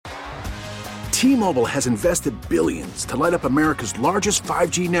T-Mobile has invested billions to light up America's largest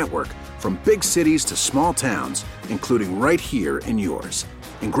 5G network, from big cities to small towns, including right here in yours.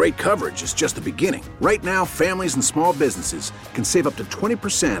 And great coverage is just the beginning. Right now, families and small businesses can save up to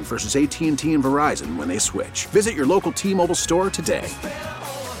 20% versus AT&T and Verizon when they switch. Visit your local T-Mobile store today.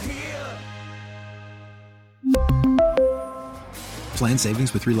 Plan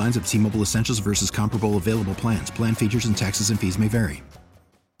savings with 3 lines of T-Mobile Essentials versus comparable available plans. Plan features and taxes and fees may vary.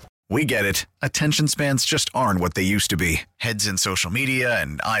 We get it. Attention spans just aren't what they used to be. Heads in social media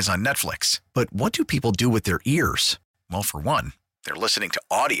and eyes on Netflix. But what do people do with their ears? Well, for one, they're listening to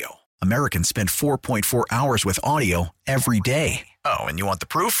audio. Americans spend 4.4 hours with audio every day. Oh, and you want the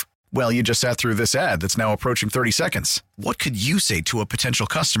proof? Well, you just sat through this ad that's now approaching 30 seconds. What could you say to a potential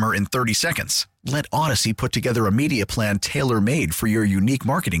customer in 30 seconds? Let Odyssey put together a media plan tailor-made for your unique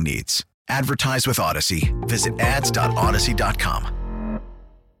marketing needs. Advertise with Odyssey. Visit ads.odyssey.com.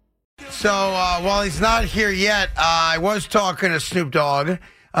 So while he's not here yet, I was talking to Snoop Dogg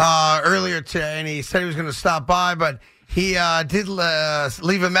earlier today, and he said he was going to stop by, but he did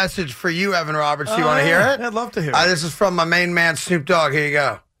leave a message for you, Evan Roberts. Do you want to hear it? I'd love to hear it. This is from my main man, Snoop Dogg. Here you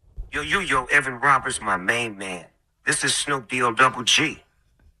go. Yo, Evan Roberts, my main man. This is Snoop D-O-double G.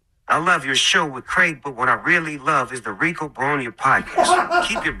 I love your show with Craig, but what I really love is the Rico Bronya podcast.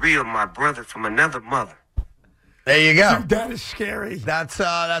 Keep it real, my brother from another mother. There you go. Dude, that is scary. That's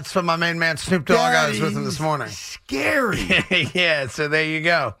from my main man, Snoop Dogg. I was with him this morning. Scary. Yeah, so there you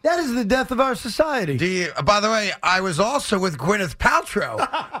go. That is the death of our society. By the way, I was also with Gwyneth Paltrow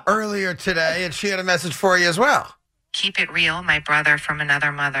earlier today, and she had a message for you as well. Keep it real, my brother from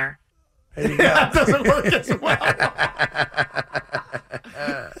another mother. There you go. That doesn't work as well.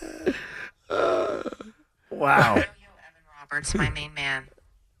 Wow. Evan Roberts, my main man.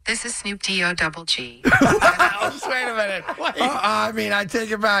 This is Snoop D-O-double G. Wait a minute. I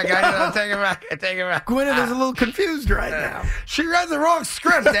take it back. I take it back. Gwyneth is a little confused right now. She read the wrong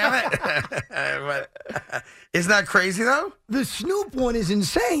script, damn it. But, isn't that crazy, though? The Snoop one is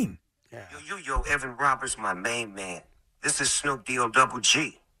insane. Yeah. Yo, Evan Roberts, my main man. This is Snoop D-O-double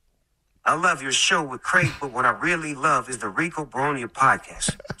G. I love your show with Craig, but what I really love is the Rico Bronya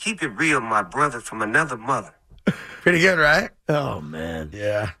podcast. Keep it real, my brother from another mother. Pretty good, right? Oh, man.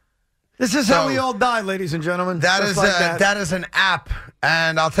 Yeah. This is how we all die, ladies and gentlemen. That Just is an app,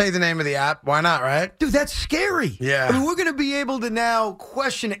 and I'll tell you the name of the app. Why not, right? Dude, that's scary. Yeah. I mean, we're going to be able to now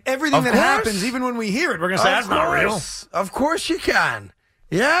question everything that happens, even when we hear it. We're going to say, that's not real. Of course you can.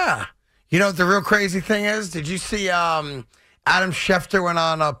 Yeah. You know what the real crazy thing is? Did you see Adam Schefter went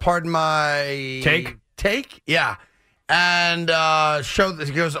on Pardon My... Take? Yeah. And showed this.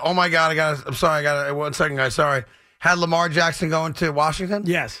 He goes, oh, my God, I'm sorry, 1 second, guys, sorry. Had Lamar Jackson going to Washington?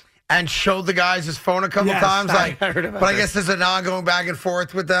 Yes. And showed the guys his phone a couple times. I heard about I guess there's an ongoing back and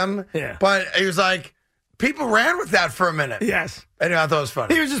forth with them. Yeah. But he was like, people ran with that for a minute. Yes. Anyway, I thought it was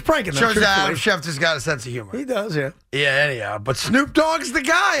funny. He was just pranking them. Shows that Adam Schefter's got a sense of humor. He does, yeah. Yeah, anyhow. But Snoop Dogg's the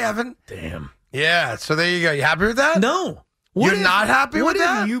guy, Evan. Damn. Yeah, so there you go. You happy with that? No. You're not happy with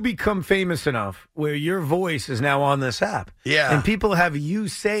that? What if you become famous enough where your voice is now on this app? Yeah. And people have you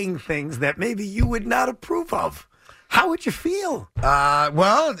saying things that maybe you would not approve of. How would you feel?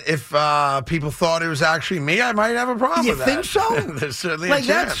 Well, if people thought it was actually me, I might have a problem with that. You think so? There's certainly like a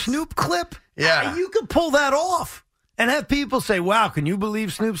chance. that Snoop clip? Yeah. You could pull that off and have people say, wow, can you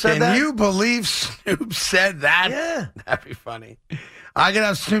believe Snoop said that? Can you believe Snoop said that? Yeah. That'd be funny. I can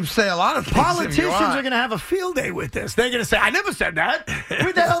have Snoop say a lot of things. Politicians are going to have a field day with this. They're going to say, I never said that.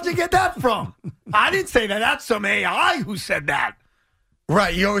 Where the hell did you get that from? I didn't say that. That's some AI who said that.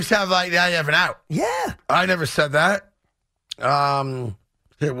 Right. You always have now you have an out. Yeah. I never said that.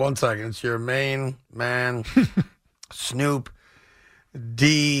 Here, 1 second. It's your main man, Snoop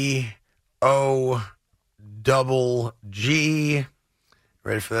D-O-double-G.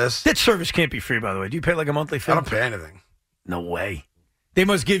 Ready for this? That service can't be free, by the way. Do you pay like a monthly fee? I don't pay anything. No way. They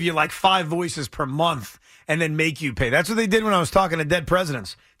must give you like 5 voices per month and then make you pay. That's what they did when I was talking to dead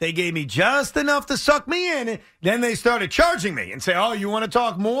presidents. They gave me just enough to suck me in. Then they started charging me and say, oh, you want to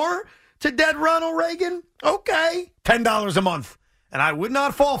talk more to dead Ronald Reagan? Okay. $10 a month. And I would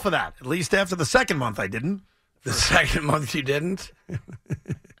not fall for that. At least after the second month, I didn't. The second month you didn't?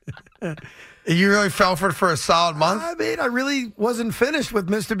 You really fell for it for a solid month? I mean, I really wasn't finished with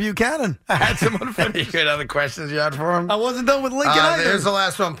Mr. Buchanan. I had some unfinished. You had other questions you had for him? I wasn't done with Lincoln either. Here's the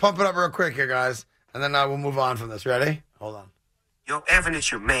last one. Pump it up real quick here, guys. And then we'll move on from this. Ready? Hold on. Yo, Evan,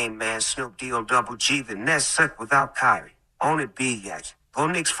 it's your main man, Snoop D-O-double-G. The Nets suck without Kyrie. Own it, B-Yats. Go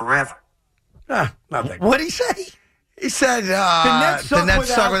Knicks forever. Nothing. What'd he say? He said the Nets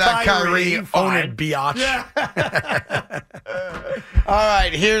suck without Kyrie. Own it, biatch. Yeah. All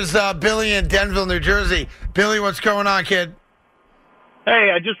right, here's Billy in Denville, New Jersey. Billy, what's going on, kid?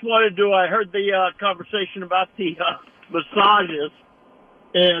 Hey, I just wanted to. I heard the conversation about the massages,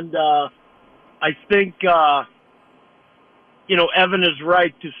 and I think Evan is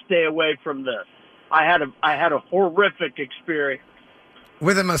right to stay away from this. I had a horrific experience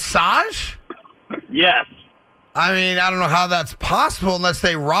with a massage. Yes. I mean, I don't know how that's possible unless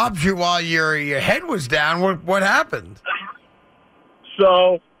they robbed you while your head was down. What happened?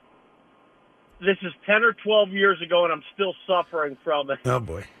 So, this is 10 or 12 years ago, and I'm still suffering from it. Oh,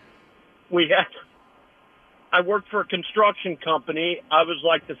 boy. I worked for a construction company. I was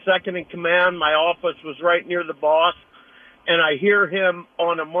like the second in command. My office was right near the boss. And I hear him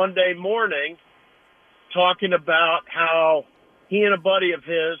on a Monday morning talking about how he and a buddy of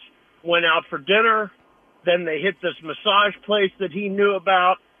his went out for dinner. Then they hit this massage place that he knew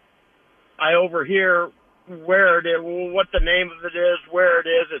about. I overhear where it is, what the name of it is, where it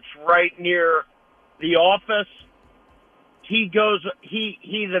is. It's right near the office. He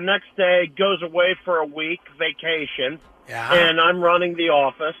the next day goes away for a week vacation. Yeah. And I'm running the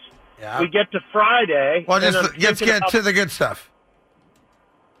office. Yeah. We get to Friday. Well, let's get to the good stuff.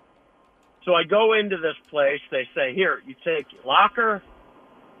 So I go into this place. They say, here, you take your locker.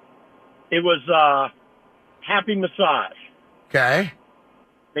 It was Happy Massage. Okay.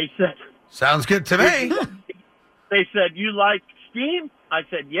 They said. Sounds good to me. They said, you like steam? I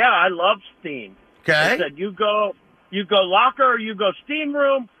said, yeah, I love steam. Okay. They said, you go locker, you go steam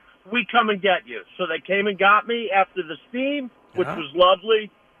room, we come and get you. So they came and got me after the steam, which was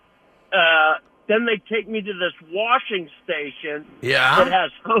lovely. Then they take me to this washing station that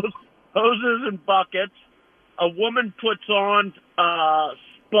has hoses and buckets. A woman puts on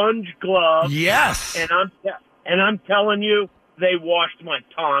sponge gloves. Yes. And I'm telling you, they washed my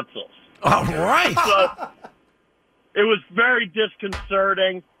tonsils. All right. So it was very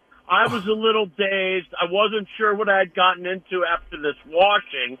disconcerting. I was a little dazed. I wasn't sure what I had gotten into after this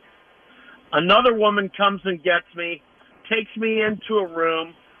washing. Another woman comes and gets me, takes me into a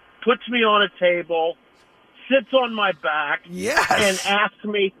room, puts me on a table, sits on my back, and asks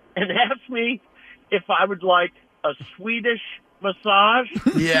me if I would like a Swedish massage,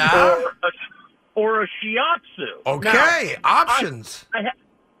 or a shiatsu. Okay, now, options.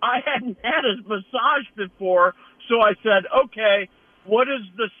 I hadn't had a massage before, so I said, okay, what does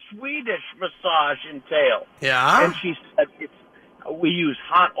the Swedish massage entail? Yeah. And she said, we use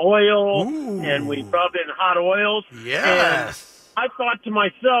hot oil, and we rub in hot oils. Yes. And I thought to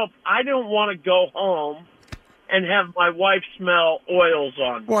myself, I don't want to go home and have my wife smell oils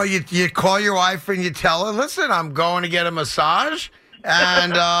on me. Well, you call your wife and you tell her, listen, I'm going to get a massage,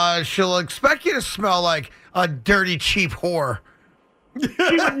 and she'll expect you to smell like a dirty, cheap whore. She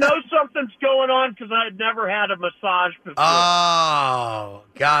would know something's going on because I had never had a massage before. Oh,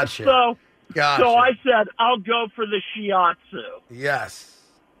 gotcha. So I said, I'll go for the shiatsu. Yes.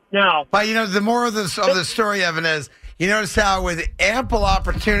 Now, but the moral of the story, Evan, is you notice how with ample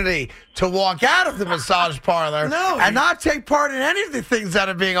opportunity to walk out of the massage parlor and not take part in any of the things that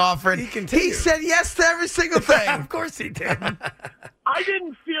are being offered, he said yes to every single thing. Of course he did. I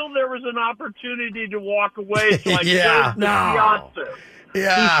didn't feel there was an opportunity to walk away, so I Yeah. chose the shiatsu.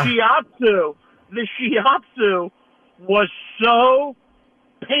 Yeah. The shiatsu was so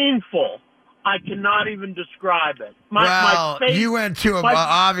painful, I cannot even describe it. My face, you went to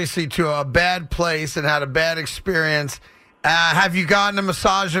obviously to a bad place and had a bad experience. Have you gotten a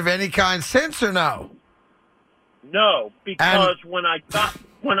massage of any kind since, or no? No, because when I got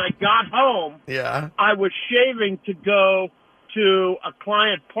home, I was shaving to go to a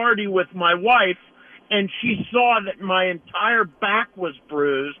client party with my wife, and she saw that my entire back was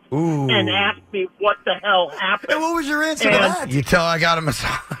bruised and asked me what the hell happened. And what was your answer to that? You tell her I got a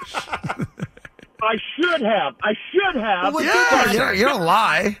massage. I should have. Well, you don't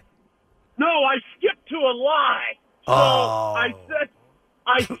lie. No, I skipped to a lie. So I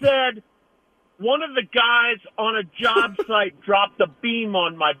said, one of the guys on a job site dropped a beam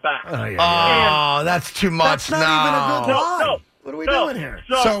on my back. Oh, that's too much. That's not even a good lie. No. What are we doing here?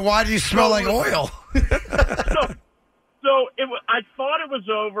 So why do you smell like oil? I thought it was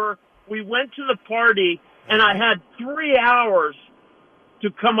over. We went to the party, and I had 3 hours to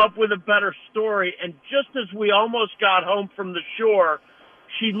come up with a better story. And just as we almost got home from the shore,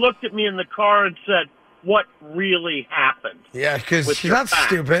 she looked at me in the car and said, what really happened? Yeah, because she's not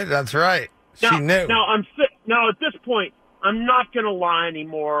stupid. That's right. She knew. Now, at this point, I'm not going to lie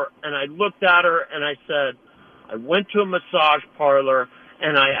anymore. And I looked at her, and I said, I went to a massage parlor,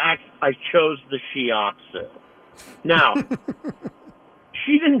 and I chose the shiatsu. Now,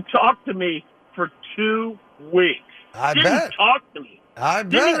 she didn't talk to me for 2 weeks. I Didn't bet. talk to me. I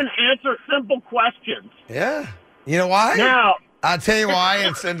Didn't bet. even answer simple questions. Yeah. You know why? Now, I'll tell you why.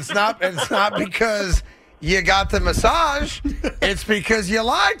 It's not because you got the massage. It's because you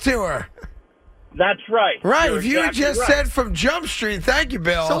lied to her. that's right. Right. You're If you had exactly just right. said from Jump Street, thank you,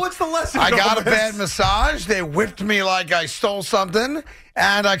 Bill. So what's the lesson? I in all got a this? bad massage. They whipped me like I stole something,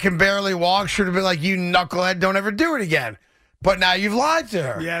 and I can barely walk. Should have been like, you knucklehead, don't ever do it again. But now you've lied to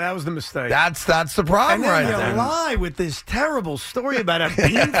her. Yeah, that was the mistake. That's the problem and then right you there. lie with this terrible story about a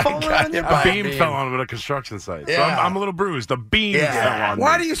beam falling on you. By A beam fell on at a construction site. So Yeah. I'm a little bruised. The beam fell on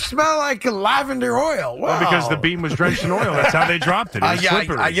Why me. do you smell like lavender oil? Well, because the Wow. beam was drenched in oil. That's how they dropped it. It was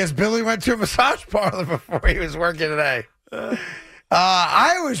slippery. I guess Billy went to a massage parlor before he was working today.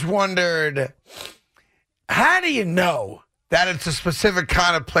 I always wondered, how do you know that it's a specific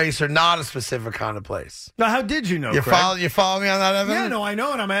kind of place or not a specific kind of place? Now, how did you know? You Craig? follow me on that, Evan? Yeah, no, I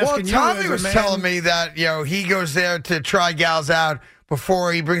know, and I'm Well, asking you. Tommy as a was man. telling me that he goes there to try gals out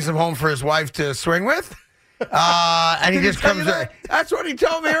before he brings them home for his wife to swing with, and he Did he just tell comes. you that? That's what he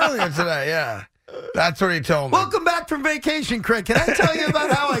told me earlier today. Yeah, that's what he told me. Welcome back from vacation, Craig. Can I tell you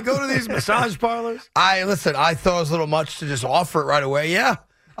about how I go to these massage parlors? I thought it was a little much to just offer it right away. Yeah,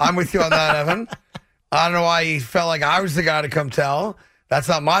 I'm with you on that, Evan. I don't know why he felt like I was the guy to come tell. That's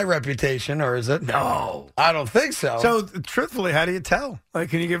not my reputation, or is it? No. I don't think so. So, truthfully, how do you tell? Like,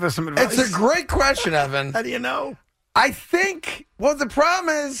 can you give us some advice? It's a great question, Evan. How do you know? I think, the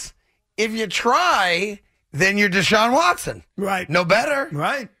problem is, if you try, then you're Deshaun Watson. Right. No better.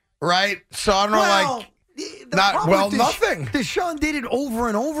 Right. Right? So I don't know, nothing. Deshaun did it over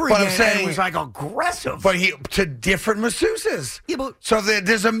and over But I'm again. saying- and it was like aggressive. But to different masseuses. Yeah, but- So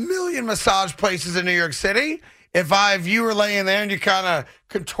there's a million massage places in New York City. If you were laying there and you kind of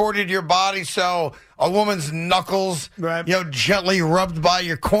contorted your body so a woman's knuckles, Right. gently rubbed by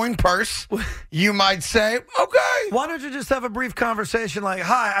your coin purse, you might say, okay. Why don't you just have a brief conversation like,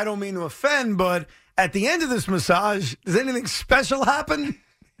 hi, I don't mean to offend, but at the end of this massage, does anything special happen?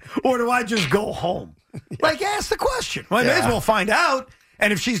 Or do I just go home? Like, ask the question. Well, I may as well find out.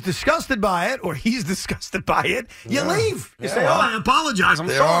 And if she's disgusted by it or he's disgusted by it, you leave. You say, I apologize. I'm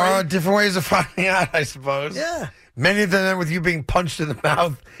There sorry. are different ways of finding out, I suppose. Yeah. Many of them with you being punched in the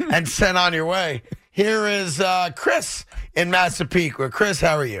mouth and sent on your way. Here is Chris in Massapequa. Chris,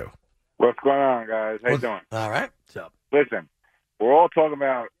 how are you? What's going on, guys? How you doing? All right. What's up? Listen, we're all talking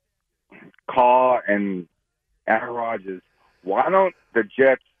about Carr and Aaron Rodgers. Why don't the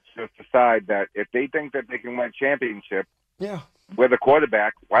Jets just decide that if they think that they can win a championship Yeah. with a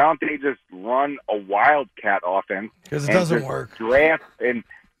quarterback, why don't they just run a wildcat offense? Because it and doesn't just work. Draft an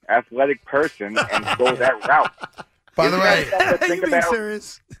athletic person and go that route. By the way, Think Are you being about-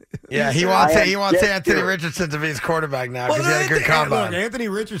 serious? yeah, he wants I am Anthony serious. Richardson to be his quarterback now Well, because he had a good combine. look, Anthony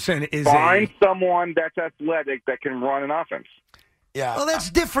Richardson is Find someone that's athletic that can run an offense. Yeah. Well, that's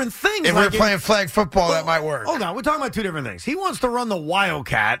different things. if Like we're playing flag football, that might work. Hold on, we're talking about two different things. He wants to run the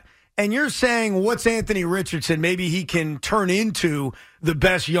Wildcat, and you're saying, what's Anthony Richardson? Maybe he can turn into the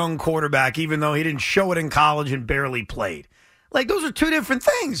best young quarterback, even though he didn't show it in college and barely played. Like, those are two different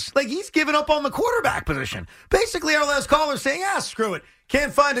things. Like, he's given up on the quarterback position. Basically, our last caller saying, screw it.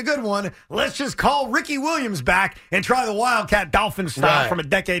 Can't find a good one. Let's just call Ricky Williams back and try the Wildcat Dolphin style Right. from a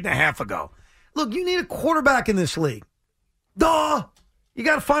decade and a half ago. Look, you need a quarterback in this league. Duh. You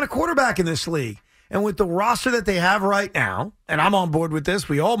got to find a quarterback in this league. And with the roster that they have right now, and I'm on board with this,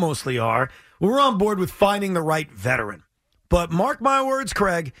 we all mostly are, we're on board with finding the right veteran. But mark my words,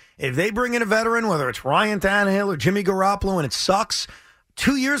 Craig, if they bring in a veteran, whether it's Ryan Tannehill or Jimmy Garoppolo, and it sucks,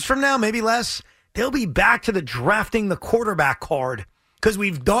 2 years from now, maybe less, they'll be back to the drafting the quarterback card because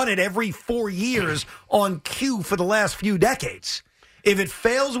we've done it every 4 years on cue for the last few decades. If it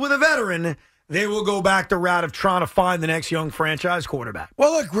fails with a veteran, they will go back the route of trying to find the next young franchise quarterback.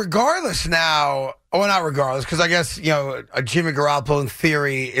 Well, look, regardless now, well, not regardless, because I guess, a Jimmy Garoppolo in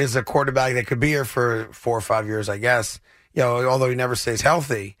theory is a quarterback that could be here for 4 or 5 years, I guess, although he never stays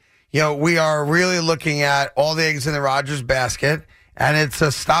healthy. We are really looking at all the eggs in the Rodgers basket, and it's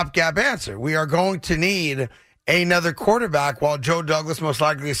a stopgap answer. We are going to need another quarterback while Joe Douglas most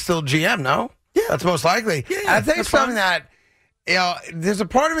likely is still GM, no? Yeah. That's most likely. Yeah, And I think that's it's something fine. that, there's a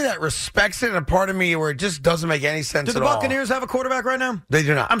part of me that respects it and a part of me where it just doesn't make any sense Do at the all. Buccaneers have a quarterback right now? They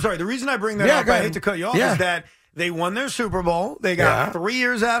do not. I'm sorry. The reason I bring that Yeah, up, go I ahead. hate to cut you off, Yeah. is that they won their Super Bowl. They got 3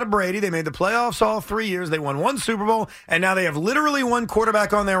 years out of Brady. They made the playoffs all 3 years. They won one Super Bowl, and now they have literally one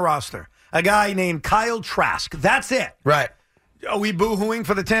quarterback on their roster, a guy named Kyle Trask. That's it. Right. Are we boo-hooing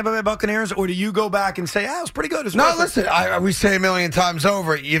for the Tampa Bay Buccaneers, or do you go back and say, it was pretty good? No, listen, we say a million times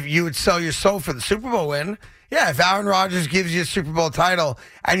over, you would sell your soul for the Super Bowl win. Yeah, if Aaron Rodgers gives you a Super Bowl title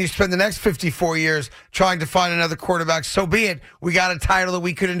and you spend the next 54 years trying to find another quarterback, so be it. We got a title that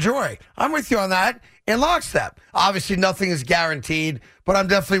we could enjoy. I'm with you on that in lockstep. Obviously, nothing is guaranteed, but I'm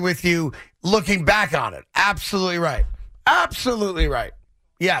definitely with you looking back on it. Absolutely right. Absolutely right.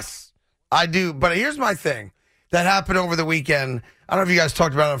 Yes, I do. But here's my thing that happened over the weekend. I don't know if you guys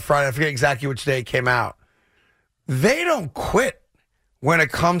talked about it on Friday. I forget exactly which day it came out. They don't quit when it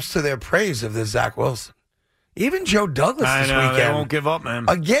comes to their praise of this Zach Wilson. Even Joe Douglas this weekend, they won't give up, man.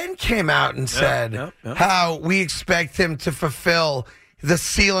 Again came out and said how we expect him to fulfill the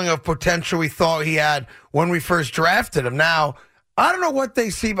ceiling of potential we thought he had when we first drafted him. Now, I don't know what they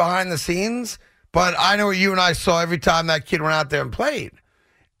see behind the scenes, but I know what you and I saw every time that kid went out there and played.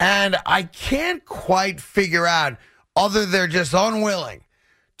 And I can't quite figure out, other they're just unwilling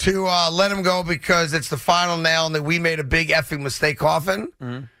to let him go because it's the final nail and that we made a big effing mistake often.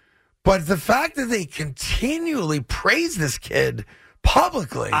 Mm-hmm. But the fact that they continually praise this kid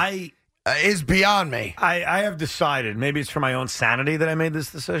publicly is beyond me. I have decided, maybe it's for my own sanity that I made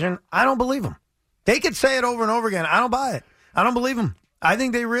this decision. I don't believe them. They could say it over and over again. I don't buy it. I don't believe them. I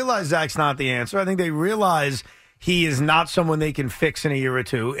think they realize Zach's not the answer. I think they realize he is not someone they can fix in a year or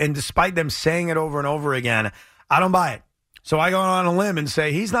two. And despite them saying it over and over again, I don't buy it. So I go on a limb and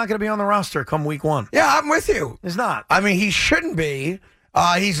say he's not going to be on the roster come week 1. Yeah, I'm with you. He's not. I mean, he shouldn't be.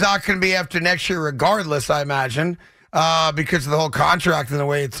 He's not going to be after next year regardless, I imagine, because of the whole contract and the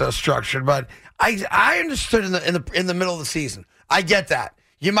way it's structured. But I understood in the middle of the season. I get that.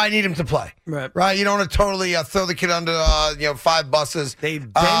 You might need him to play. Right? You don't want to totally throw the kid under 5 buses. They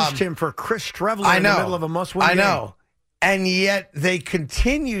benched him for Chris Streveler in the middle of a must-win game. I know. And yet they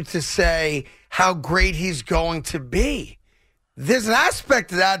continue to say how great he's going to be. There's an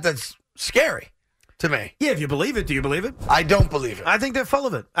aspect of that that's scary to me. Yeah, if you believe it, do you believe it? I don't believe it. I think they're full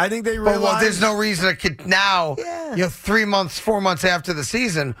of it. I think they realize... there's no reason to could now, 3 months, 4 months after the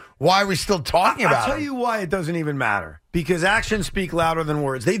season, why are we still talking about it? I'll tell you why it doesn't even matter. Because actions speak louder than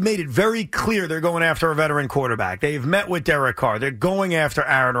words. They've made it very clear they're going after a veteran quarterback. They've met with Derek Carr. They're going after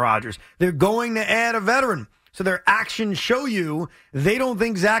Aaron Rodgers. They're going to add a veteran. So their actions show you they don't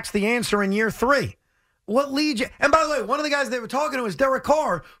think Zach's the answer in year 3. What leads you? And by the way, one of the guys they were talking to was Derek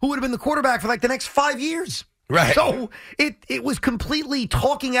Carr, who would have been the quarterback for like the next 5 years. Right. So it was completely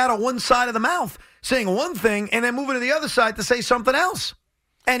talking out of one side of the mouth, saying one thing and then moving to the other side to say something else.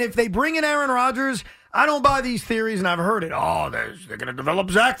 And if they bring in Aaron Rodgers, I don't buy these theories, and I've heard it. Oh, they're going to develop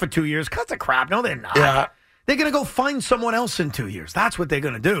Zach for 2 years. Cut the crap. No, they're not. Yeah. They're going to go find someone else in 2 years. That's what they're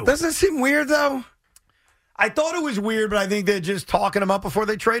going to do. Doesn't it seem weird, though? I thought it was weird, but I think they're just talking him up before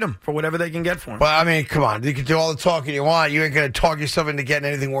they trade him for whatever they can get for him. Well, I mean, come on. You can do all the talking you want. You ain't going to talk yourself into getting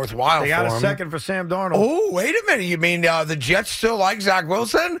anything worthwhile for him. They got a second for Sam Darnold. Oh, wait a minute. You mean the Jets still like Zach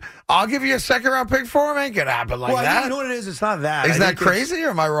Wilson? I'll give you a second-round pick for him? Ain't going to happen like that. You know what it is? It's not that. Isn't that crazy, or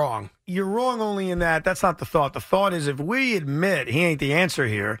am I wrong? You're wrong only in that. That's not the thought. The thought is if we admit he ain't the answer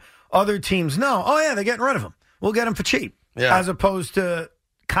here, other teams know, oh, yeah, they're getting rid of him. We'll get him for cheap. Yeah. As opposed to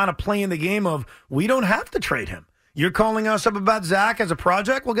kind of playing the game of we don't have to trade him. You're calling us up about Zach as a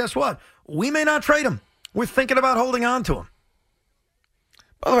project? Well, guess what? We may not trade him. We're thinking about holding on to him.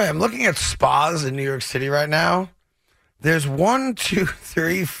 By the way, I'm looking at spas in New York City right now. There's 1, 2,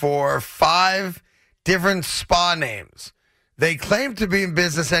 3, 4, 5 different spa names. They claim to be in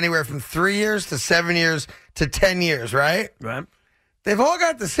business anywhere from 3 years to 7 years to 10 years, right? Right. They've all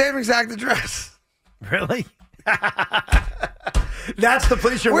got the same exact address. Really? That's the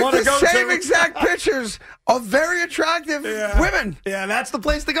place you want to go to. With the same exact pictures of very attractive women. Yeah, that's the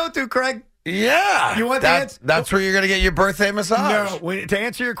place to go to, Craig. Yeah. You want that's where you're going to get your birthday massage. No, to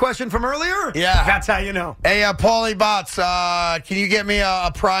answer your question from earlier? Yeah. That's how you know. Hey, Paulie Bots, can you get me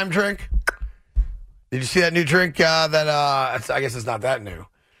a Prime drink? Did you see that new drink that, I guess it's not that new,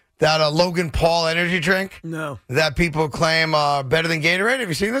 that Logan Paul energy drink? No. That people claim better than Gatorade? Have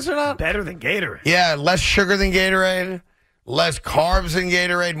you seen this or not? Better than Gatorade? Yeah, less sugar than Gatorade. Less carbs in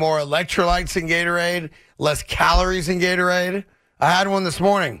Gatorade, more electrolytes in Gatorade, less calories in Gatorade. I had one this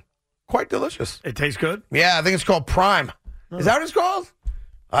morning. Quite delicious. It tastes good? Yeah, I think it's called Prime. Oh. Is that what it's called?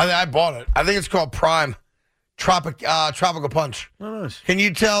 I bought it. I think it's called Prime. Tropical Punch. Oh, nice. Can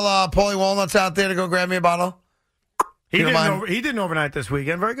you tell Paulie Walnuts out there to go grab me a bottle? He didn't overnight this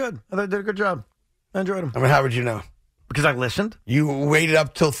weekend. Very good. I thought he did a good job. I enjoyed him. I mean, how would you know? Because I listened. You waited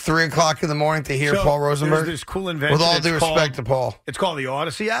up till 3 o'clock in the morning to hear Paul Rosenberg? There's this cool invention. With all due respect to Paul. It's called the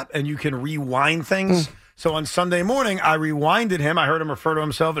Odyssey app, and you can rewind things. So on Sunday morning, I rewinded him. I heard him refer to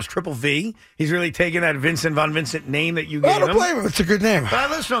himself as Triple V. He's really taking that Vincent Von Vincent name that you gave him. I don't blame him. It's a good name. But I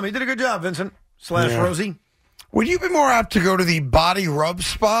listened to him. He did a good job, Vincent / Rosie. Would you be more apt to go to the Body Rub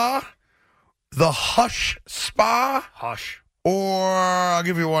Spa, the Hush Spa? Hush. Or, I'll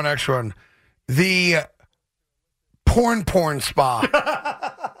give you one extra one, the Porn Spa.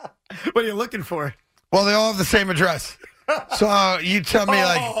 What are you looking for? Well, they all have the same address. So you tell me,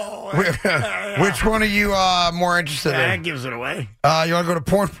 which one are you more interested in? That gives it away. You want to go to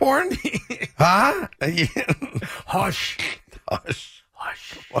porn? Huh? Hush. Hush.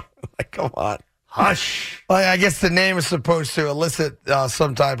 Come on. Hush. Well, I guess the name is supposed to elicit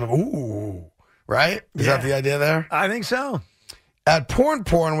some type of ooh, right? Is that the idea there? I think so. At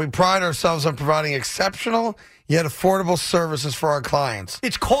Porn, we pride ourselves on providing exceptional yet affordable services for our clients.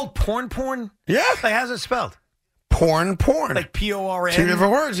 It's called Porn? Yeah. Like, how's it spelled? Porn. Like P-O-R-N? 2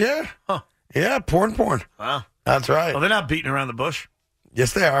 different words, yeah. Huh. Yeah, Porn. Wow. That's right. Well, they're not beating around the bush.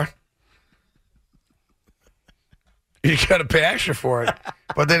 Yes, they are. You got to pay extra for it,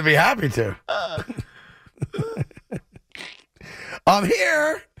 but they'd be happy to. I'm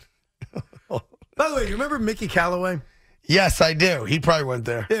here. By the way, you remember Mickey Callaway? Yes, I do. He probably went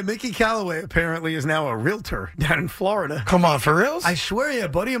there. Yeah, Mickey Callaway apparently is now a realtor down in Florida. Come on, for reals? I swear, a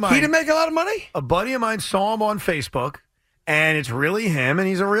buddy of mine. He didn't make a lot of money? A buddy of mine saw him on Facebook, and it's really him, and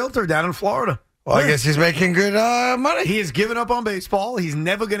he's a realtor down in Florida. Well, I guess he's making good money. He has given up on baseball. He's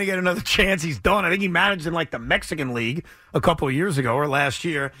never going to get another chance. He's done. I think he managed in like the Mexican League a couple of years ago or last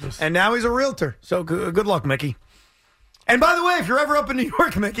year, and now he's a realtor. So good luck, Mickey. And by the way, if you're ever up in New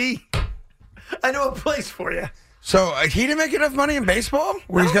York, Mickey, I know a place for you. So he didn't make enough money in baseball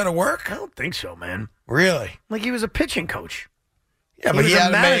where he's got to work? I don't think so, man. Really? Like he was a pitching coach. Yeah, but he was had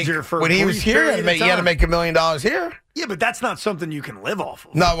a manager to make, for when he was here, he had to make $1 million here. Yeah, but that's not something you can live off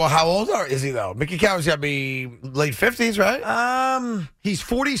of. No, well, how old is he, though? Mickey Callaway's got to be late 50s, right? He's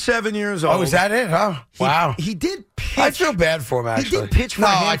 47 years old. Oh, is that it? Huh? Wow. He did pitch. I feel bad for him, actually. He did pitch for a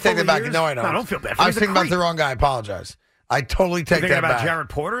I take that back. years. No, I don't. No, I don't feel bad for him. I was thinking about the wrong guy. I apologize. I totally take that back. About Jared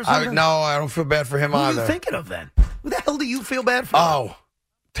Porter or something? No, I don't feel bad for him either. Who are you thinking of then? Who the hell do you feel bad for? Oh,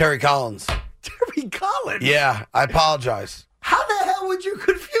 Terry Collins. Terry Collins? Yeah, I apologize. How the hell would you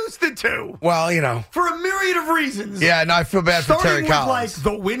confuse the two? Well, you know. For a myriad of reasons. Yeah, no, I feel bad for Terry Collins. Like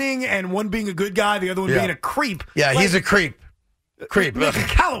the winning and one being a good guy, the other one being a creep. Yeah, he's a creep. Mickey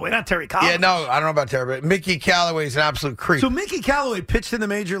Callaway, not Terry Collins. Yeah, no, I don't know about Terry, but Mickey Callaway's an absolute creep. So Mickey Callaway pitched in the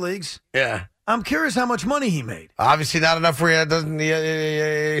major leagues? Yeah. I'm curious how much money he made. Obviously not enough where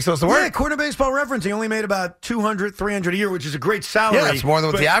he's supposed to work. Yeah, according to Baseball Reference, he only made about $200, $300 a year, which is a great salary. Yeah, it's more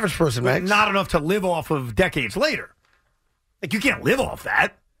than what the average person makes. Not enough to live off of decades later. Like, you can't live off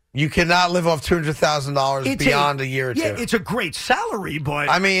that. You cannot live off $200,000 beyond a year or two. Yeah, it's a great salary, but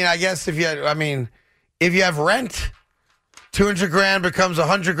I mean, I guess if you have rent, $200,000 becomes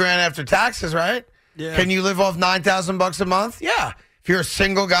 $100,000 after taxes, right? Yeah. Can you live off $9,000 a month? Yeah. If you're a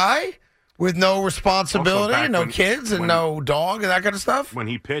single guy with no responsibility, no kids, and no dog and that kind of stuff. When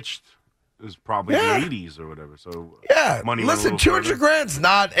he pitched, it was probably the 80s or whatever. So money. Listen, $200,000's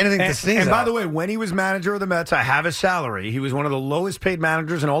not anything to sneeze at. And by the way, when he was manager of the Mets, I have his salary. He was one of the lowest paid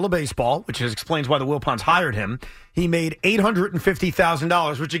managers in all of baseball, which explains why the Wilpons hired him. He made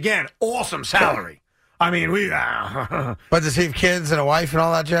 $850,000, which again, awesome salary. I mean, but does he have kids and a wife and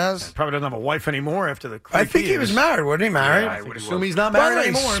all that jazz? Probably doesn't have a wife anymore after the. I think he was married, wasn't he? Married? Yeah, I would assume he's not married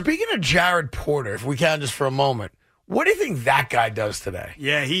anymore. Speaking of Jared Porter, if we can just for a moment, what do you think that guy does today?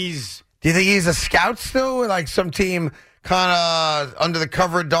 Yeah, he's. Do you think he's a scout still? Like some team kind of under the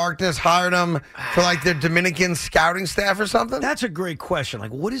cover of darkness hired him for like their Dominican scouting staff or something? That's a great question. Like,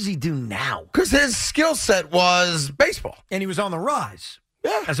 what does he do now? Because his skill set was baseball. And he was on the rise.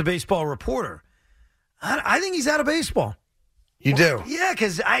 Yeah. As a baseball reporter. I think he's out of baseball. You do? Yeah,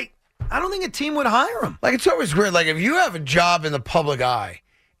 because I don't think a team would hire him. Like, it's always weird. Like, if you have a job in the public eye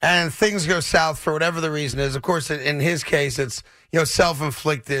and things go south for whatever the reason is, of course, in his case, it's,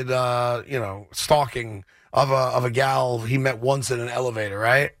 self-inflicted, stalking of a gal he met once in an elevator,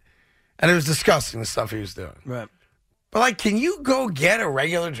 right? And it was disgusting, the stuff he was doing. Right. But, like, can you go get a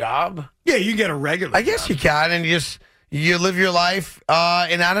regular job? Yeah, you get a regular I guess you can, and you live your life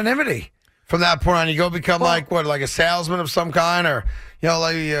in anonymity. From that point on, you go become like a salesman of some kind, or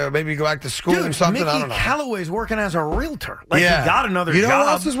maybe go back to school or something. Mickey I don't know. Callaway's working as a realtor. Like, he got another job. You know who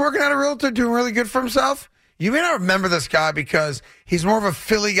else is working as a realtor, doing really good for himself? You may not remember this guy because he's more of a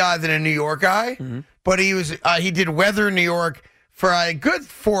Philly guy than a New York guy. Mm-hmm. But he did weather in New York for a good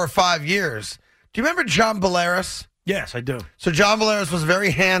 4 or 5 years. Do you remember John Bolaris? Yes, I do. So John Bolaris was a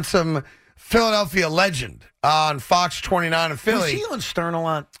very handsome Philadelphia legend on Fox 29 in Philly. Was he on Stern a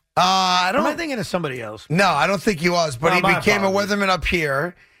lot? Am I thinking of somebody else? No, I don't think he was, but he became a weatherman up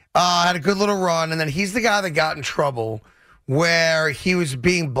here. Had a good little run, and then he's the guy that got in trouble where he was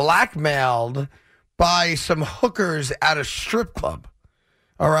being blackmailed by some hookers at a strip club.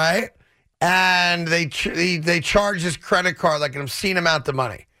 All right? And they charged his credit card like an obscene amount of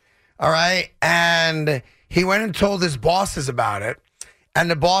money. All right? And he went and told his bosses about it, and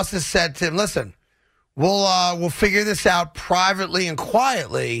the bosses said to him, listen, we'll figure this out privately and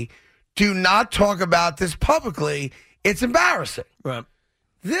quietly. Do not talk about this publicly. It's embarrassing. Right.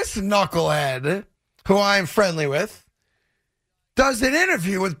 This knucklehead, who I am friendly with, does an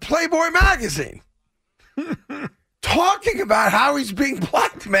interview with Playboy magazine talking about how he's being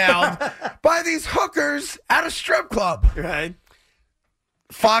blackmailed by these hookers at a strip club. Right.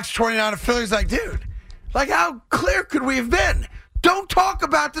 Fox 29 affiliates like, dude, like how clear could we have been? Don't talk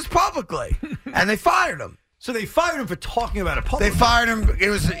about this publicly. And they fired him. So they fired him for talking about it publicly? They fired him. It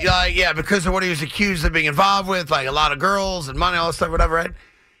was, because of what he was accused of being involved with, like a lot of girls and money, all that stuff, whatever, right?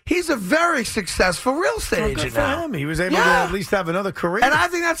 He's a very successful real estate agent now. He was able to at least have another career. And I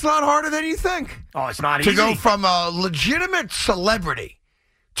think that's a lot harder than you think. Oh, it's not easy. To go from a legitimate celebrity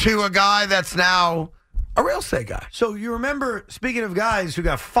to a guy that's now a real estate guy. So you remember, speaking of guys who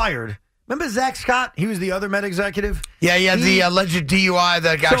got fired, remember Zach Scott? He was the other Met executive. Yeah, he had the alleged DUI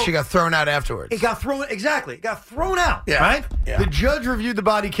that actually got thrown out afterwards. It got thrown, exactly. It got thrown out, Yeah. right? Yeah. The judge reviewed the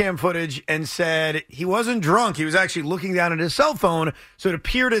body cam footage and said he wasn't drunk. He was actually looking down at his cell phone, so it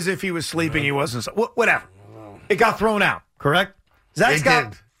appeared as if he was sleeping. He wasn't. Whatever. It got thrown out, correct? Zach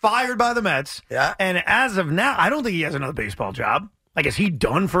Scott fired by the Mets. Yeah. And as of now, I don't think he has another baseball job. Like, is he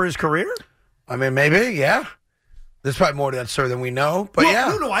done for his career? I mean, maybe, yeah. There's probably more to that story than we know, but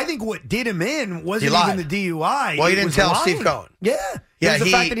No, I think what did him in wasn't even the DUI. Well, he didn't tell lying. Steve Cohen. Yeah. It was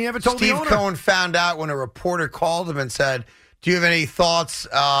the fact that he never told Steve the owner. Cohen found out when a reporter called him and said, do you have any thoughts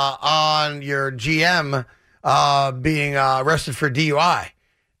on your GM being arrested for DUI?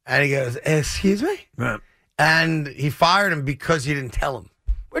 And he goes, excuse me? Right. And he fired him because he didn't tell him,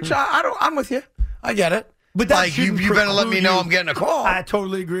 which I'm with you. I get it. But that like, you better let me know I'm getting a call. I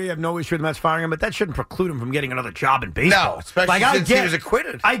totally agree. I have no issue with the Mets firing him, but that shouldn't preclude him from getting another job in baseball. No, especially since he was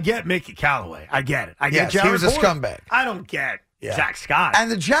acquitted. I get Mickey Callaway. I get it. I get Yes, Jared he was a Porter. scumbag. I don't get Zach Scott. And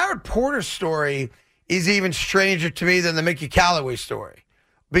the Jared Porter story is even stranger to me than the Mickey Callaway story.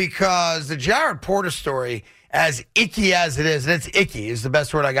 Because the Jared Porter story, as icky as it is, and it's icky is the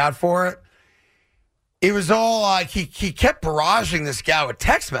best word I got for it, it was all like he kept barraging this guy with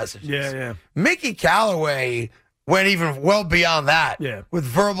text messages. Yeah. Mickey Callaway went even well beyond that. Yeah. With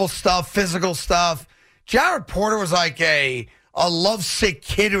verbal stuff, physical stuff. Jared Porter was like a lovesick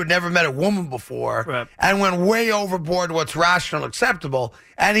kid who had never met a woman before, right, and went way overboard what's rational and acceptable,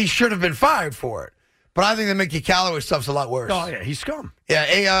 and he should have been fired for it. But I think the Mickey Callaway stuff's a lot worse. Oh, yeah, he's scum. Yeah,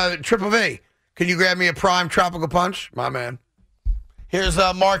 hey, Triple V, can you grab me a prime tropical punch? My man. Here's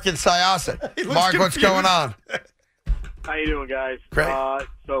Mark in Syosset. Mark, what's going on? How you doing, guys? Great.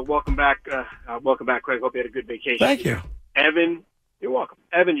 So welcome back, Craig. Hope you had a good vacation. Thank you. Evan, you're welcome.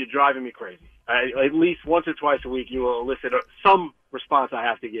 Evan, you're driving me crazy. At least once or twice a week, you will elicit some response I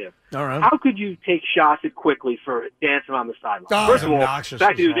have to give. All right. How could you take shots at Quickly for dancing on the sideline? Oh, First of all, obnoxious. the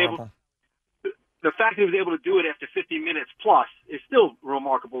fact that he was able to do it after 50 minutes plus is still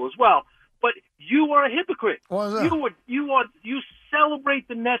remarkable as well. But you are a hypocrite. What is that? You celebrate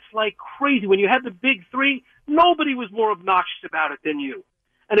the Nets like crazy. When you had the big three, nobody was more obnoxious about it than you.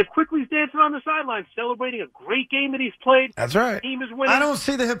 And if Quickly's dancing on the sideline, celebrating a great game that he's played, that's right. The team is winning. I don't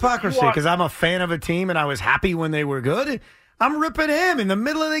see the hypocrisy because I'm a fan of a team and I was happy when they were good. I'm ripping him in the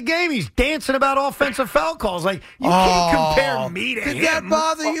middle of the game. He's dancing about offensive foul calls. Like, you can't compare me to him. Did that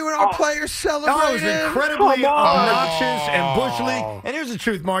bother you when our players celebrated? Oh, it was incredibly obnoxious and bush league. And here's the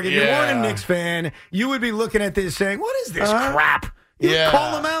truth, Mark. If you weren't a Knicks fan, you would be looking at this saying, what is this crap? You'd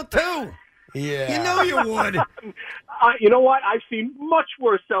call him out, too. Yeah. You know you would. You know what? I've seen much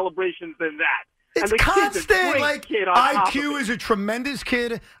worse celebrations than that. It's and the kid's a constant. great Like, kid on top of IQ it. is a tremendous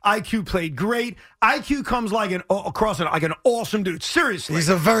kid. IQ played great. IQ comes like an awesome dude. Seriously. He's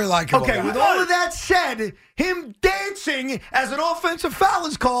a very likable Okay, guy. with all of that said, him dancing as an offensive foul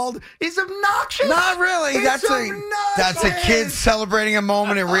is called is obnoxious. Not really. It's That's a kid celebrating a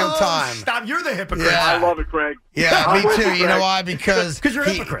moment in real time. Stop. You're the hypocrite. Yeah. I love it, Craig. Yeah, I'm me with too. you, You know Craig. why? Because you're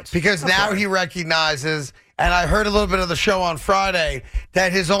hypocrites. Because now he recognizes, and I heard a little bit of the show on Friday,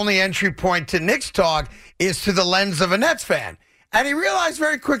 that his only entry point to Knicks talk is through the lens of a Nets fan. And he realized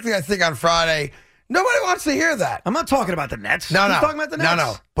very quickly, I think, on Friday, nobody wants to hear that. I'm not talking about the Nets. No. Who's talking about the Nets?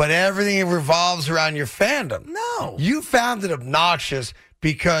 No. But everything revolves around your fandom. No. You found it obnoxious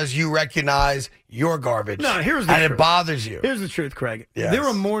because you recognize your garbage. No, here's the and truth. It bothers you. Here's the truth, Craig. Yes. There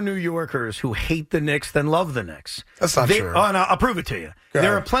are more New Yorkers who hate the Knicks than love the Knicks. That's not true. Oh, no, I'll prove it to you. Go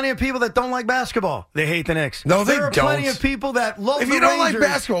There ahead. are plenty of people that don't like basketball. They hate the Knicks. No, they There are don't. plenty of people that love If the you don't like Rangers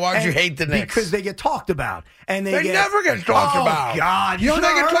basketball, why would you hate the Knicks? Because they get talked about. And they never get talked about. Oh, God. You know should they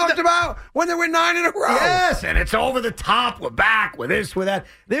have get heard talked about? When they win 9 in a row. Yes, and it's over the top. We're back with this, with that.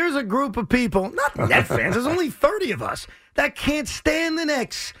 There's a group of people, not Net fans, there's only 30 of us, that can't stand the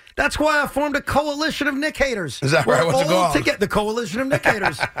Knicks. That's why I formed a coalition of Nick haters. Is that right? What's it called? The coalition of Nick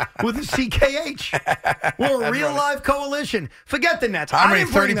haters with a CKH. We're a real live coalition. Forget the Nets. How I many?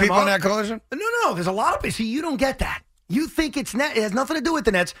 didn't bring 30 them people in up. that coalition? No. There's a lot of people. See, you don't get that. You think it has nothing to do with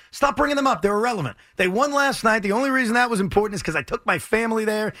the Nets. Stop bringing them up. They're irrelevant. They won last night. The only reason that was important is because I took my family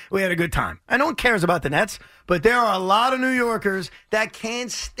there. We had a good time. And no one cares about the Nets, but there are a lot of New Yorkers that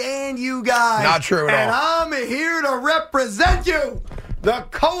can't stand you guys. Not true at all. And I'm here to represent you. The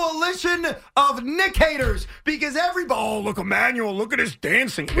coalition of Nick haters. Because everybody, look, Emmanuel, look at his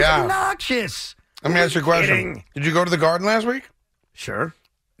dancing. It was obnoxious. Let me ask you a question. Kidding. Did you go to the Garden last week? Sure.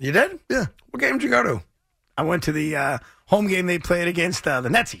 You did? Yeah. What game did you go to? I went to the home game they played against the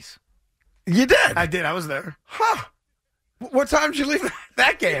Netsies. You did? I did. I was there. Huh. What time did you leave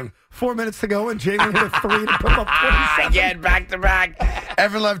that game? 4 minutes to go, and Jalen hit a 3 to put up 27. Again, back to back.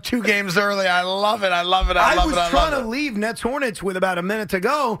 Evan left 2 games early. I love it. I was trying to leave Nets Hornets with about a minute to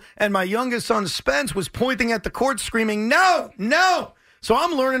go, and my youngest son, Spence, was pointing at the court screaming, no, no. So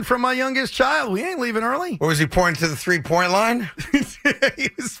I'm learning from my youngest child. We ain't leaving early. Or was he pointing to the 3-point line?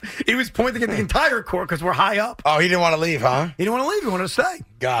 he was pointing at the entire court because we're high up. Oh, he didn't want to leave, huh? He didn't want to leave. He wanted to stay.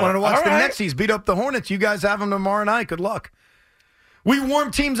 Got it. Wanted to watch All the right. Netsies beat up the Hornets. You guys have them tomorrow night. Good luck. We warm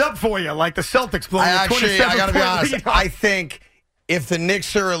teams up for you, like the Celtics blowing a 27-point I got to be honest. lead. I think if the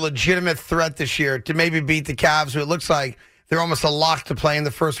Knicks are a legitimate threat this year to maybe beat the Cavs, who it looks like they're almost a lock to play in the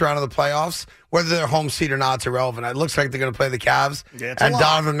first round of the playoffs, whether they're home seed or not, it's irrelevant. It looks like they're going to play the Cavs. Yeah, it's a and lock.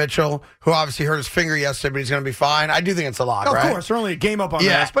 Donovan Mitchell, who obviously hurt his finger yesterday, but he's going to be fine. I do think it's a lock, Of right? course, they're only a game up on the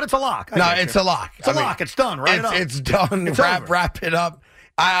Yeah. Nets, but it's a lock. I No, get it's you. a lock. It's a lock. It's done. Right? It's done. It's wrap over. it up.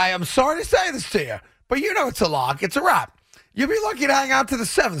 I am sorry to say this to you, but you know it's a lock. It's a wrap. You'll be lucky to hang out to the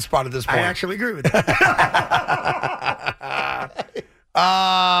 7th spot at this point. I actually agree with that.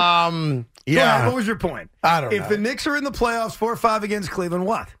 Yeah. Go ahead, what was your point? I don't know. If the Knicks are in the playoffs 4-5 against Cleveland,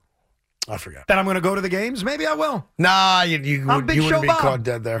 what? I forgot. Then I'm going to go to the games? Maybe I will. Nah, you I'm Big wouldn't Show be Bob. caught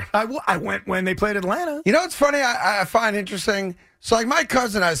dead there. I went when they played Atlanta. You know what's funny? I find interesting. So, like, my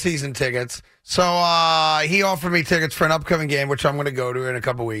cousin has season tickets. So, he offered me tickets for an upcoming game, which I'm going to go to in a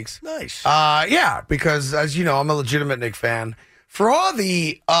couple weeks. Nice. Yeah, because as you know, I'm a legitimate Knick fan. For all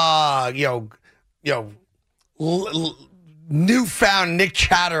the, newfound Knick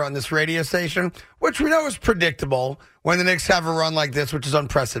chatter on this radio station, which we know is predictable when the Knicks have a run like this, which is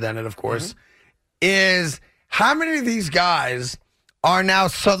unprecedented, of course, is how many of these guys are now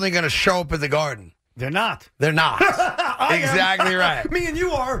suddenly going to show up at the Garden? They're not. They're not. Exactly right. Me and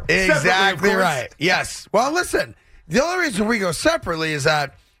you are. Exactly separately, of course. right. Yes. Well, listen, the only reason we go separately is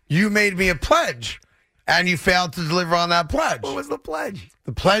that you made me a pledge and you failed to deliver on that pledge. What was the pledge?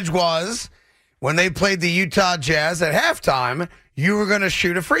 The pledge was when they played the Utah Jazz at halftime, you were going to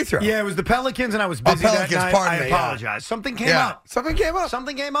shoot a free throw. Yeah, it was the Pelicans, and I was busy that Pelicans, night. pardon I me, yeah. apologize. Something came Yeah. up. Something came up.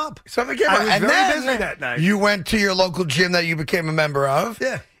 Something came up. Something came I up. was And very then busy that night. you went to your local gym that you became a member of.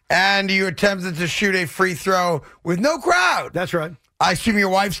 Yeah. And you attempted to shoot a free throw with no crowd. That's right. I assume your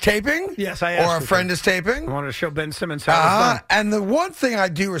wife's taping? Yes, I asked Or a her friend to. is taping? I wanted to show Ben Simmons how it was done. And the one thing I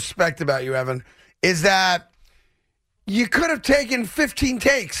do respect about you, Evan, is that you could have taken 15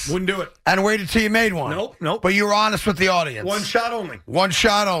 takes. Wouldn't do it. And waited till you made one. Nope. But you were honest with the audience. One shot only. One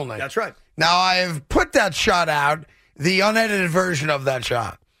shot only. That's right. Now, I have put that shot out, the unedited version of that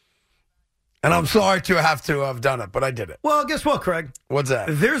shot. And I'm sorry to have done it, but I did it. Well, guess what, Craig? What's that?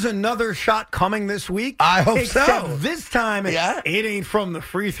 There's another shot coming this week. I hope except so. This time, Yeah? it ain't from the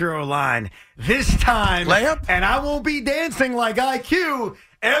free throw line. This time, Layup? and I won't be dancing like IQ.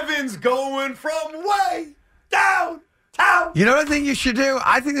 Evan's going from way downtown. You know what I think you should do?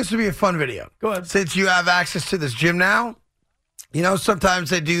 I think this would be a fun video. Go ahead. Since you have access to this gym now, you know, sometimes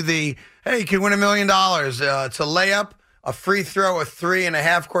they do the, hey, you can win $1 million. It's a layup, a free throw, a 3 and a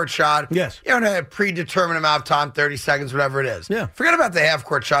half-court shot. Yes. You know, a predetermined amount of time, 30 seconds, whatever it is. Yeah. Forget about the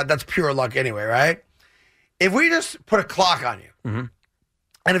half-court shot. That's pure luck anyway, right? If we just put a clock on you,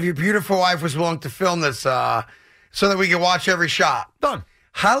 and if your beautiful wife was willing to film this so that we can watch every shot, Done.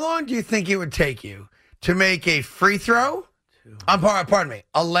 how long do you think it would take you to make a free throw? Pardon me,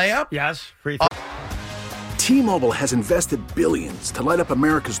 a layup, Yes, free throw. T-Mobile has invested billions to light up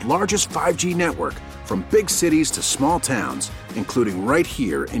America's largest 5G network, from big cities to small towns, including right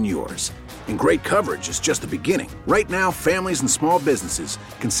here in yours. And great coverage is just the beginning. Right now, families and small businesses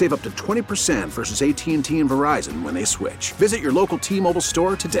can save up to 20% versus AT&T and Verizon when they switch. Visit your local T-Mobile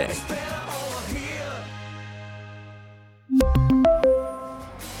store today.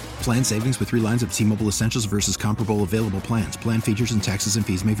 Plan savings with 3 lines of T-Mobile Essentials versus comparable available plans. Plan features and taxes and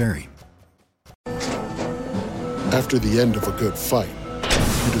fees may vary. After the end of a good fight,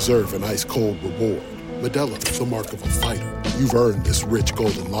 you deserve an ice-cold reward. Modelo, the mark of a fighter. You've earned this rich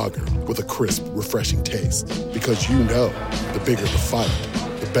golden lager with a crisp, refreshing taste. Because you know, the bigger the fight,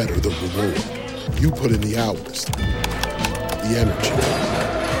 the better the reward. You put in the hours, the energy,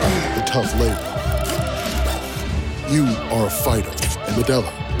 the tough labor. You are a fighter, and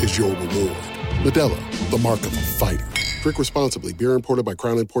Modelo is your reward. Modelo, the mark of a fighter. Drink responsibly. Beer imported by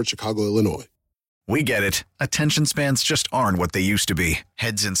Crown Imports, Chicago, Illinois. We get it. Attention spans just aren't what they used to be.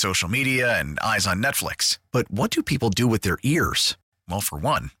 Heads in social media and eyes on Netflix. But what do people do with their ears? Well, for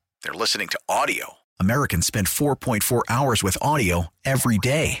one, they're listening to audio. Americans spend 4.4 hours with audio every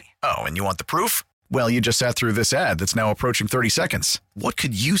day. Oh, and you want the proof? Well, you just sat through this ad that's now approaching 30 seconds. What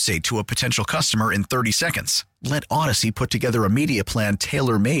could you say to a potential customer in 30 seconds? Let Odyssey put together a media plan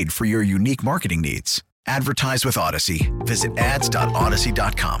tailor-made for your unique marketing needs. Advertise with Odyssey. Visit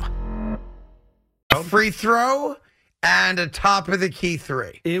ads.odyssey.com. Free throw and a top of the key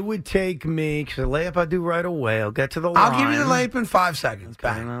 3. It would take me, because the layup I do right away. I'll get to the line. I'll give you the layup in 5 seconds.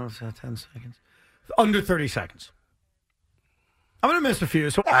 Okay, no, 10 seconds. Under 30 seconds. I'm going to miss a few.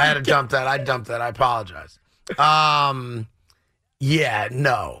 So I had to dump that. I dumped that. I apologize. Yeah,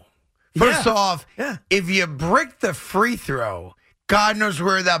 no. First off, if you brick the free throw, God knows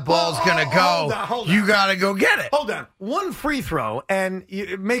where that ball's going to go. Hold on. You got to go get it. Hold on. One free throw, and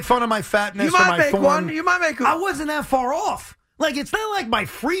you make fun of my fatness you or might my make form. one. You might make one. I wasn't that far off. Like, it's not like my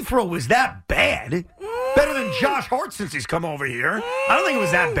free throw was that bad. Better than Josh Hart since he's come over here. I don't think it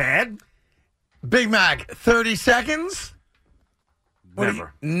was that bad. Big Mac, 30 seconds?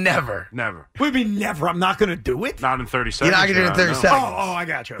 Never. Never. What do you mean never? I'm not going to do it? Not in 30 seconds. You're not going to do it in 30 seconds. Oh, I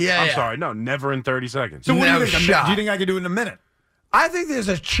got you. Yeah, I'm sorry. No, never in 30 seconds. So what do you think? shot. Do you think I could do it in a minute? I think there's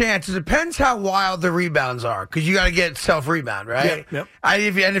a chance. It depends how wild the rebounds are, because you got to get self-rebound, right? Yep.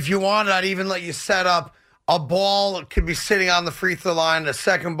 And if you want it, I'd even let you set up a ball. It could be sitting on the free throw line. The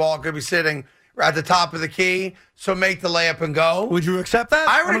second ball could be sitting at the top of the key. So make the layup and go. Would you accept that?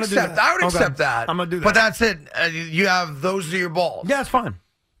 I would accept that. I would accept that. I'm going to do that. But that's it. You have those are your balls. Yeah, it's fine.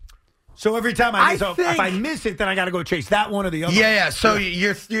 So every time I miss, if I miss it, then I got to go chase that one or the other. Yeah. So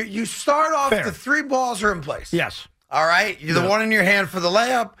you start off. Fair. The 3 balls are in place. Yes. All right? You're the one in your hand for the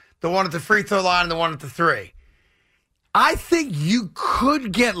layup, the one at the free throw line, and the one at the 3. I think you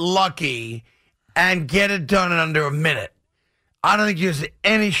could get lucky and get it done in under a minute. I don't think there's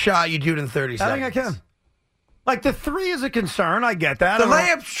any shot you do it in 30 seconds. I think I can. Like, the 3 is a concern. I get that. The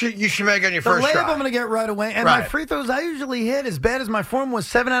layup you should make on your first shot. The layup try. I'm going to get right away. And my free throws I usually hit, as bad as my form was,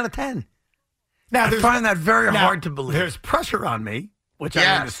 7 out of 10. Now, I find that very hard to believe. There's pressure on me, which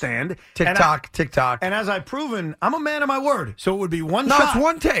I understand. Tick-tock. And as I've proven, I'm a man of my word. So it would be one shot. No, it's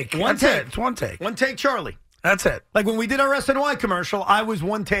one take. That's it. It's one take. One take, Charlie. That's it. Like when we did our SNY commercial, I was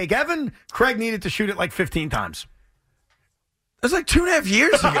one take. Evan, Craig needed to shoot it like 15 times. It was like 2.5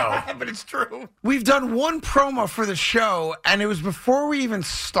 years ago. But it's true. We've done one promo for the show, and it was before we even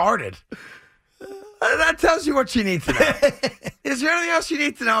started. That tells you what you need to know. Is there anything else you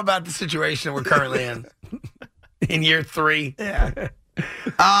need to know about the situation we're currently in year 3? Yeah.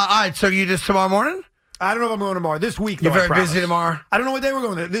 All right, so you just tomorrow morning? I don't know if I'm going tomorrow. This week, You're though, very busy tomorrow? I don't know what day we're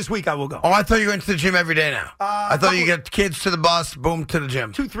going. This week, I will go. Oh, I thought you went to the gym every day now. I thought you get kids to the bus, boom, to the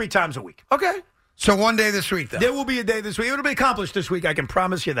gym. 2-3 times a week. Okay. So one day this week, though. There will be a day this week. It'll be accomplished this week. I can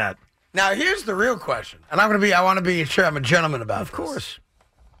promise you that. Now, here's the real question. And I want to be sure I'm a gentleman about this. Of course.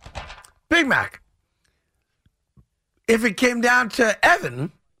 Big Mac. If it came down to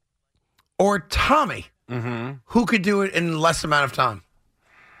Evan or Tommy, who could do it in less amount of time?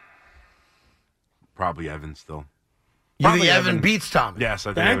 Probably Evan still. You think Evan beats Tommy? Yes,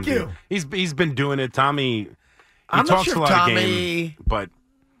 I think Thank Evan you. He's been doing it. Tommy, I'm talks not sure a lot Tommy, of game, but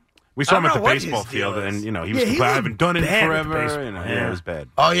we saw him at the baseball field, and he was complaining, I haven't done it forever. It was bad.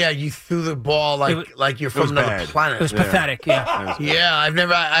 Oh yeah, you threw the ball like you're from another planet. It was pathetic. Yeah.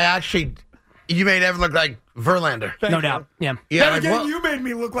 I actually. You made Evan look like Verlander. No doubt. Yeah. Then again, you made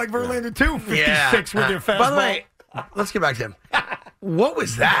me look like Verlander too. 56 with your fastball. By the way, let's get back to him. What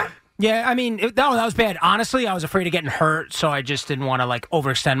was that? Yeah, I mean, that was bad. Honestly, I was afraid of getting hurt, so I just didn't want to,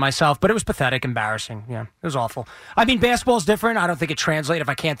 overextend myself. But it was pathetic, embarrassing. Yeah, it was awful. I mean, basketball's different. I don't think it translates. If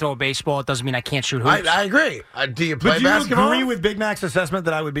I can't throw a baseball, it doesn't mean I can't shoot hoops. I agree. Do you play basketball? Do you agree with Big Mac's assessment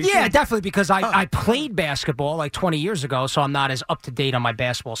that I would be? Yeah, definitely, because I played basketball 20 years ago, so I'm not as up-to-date on my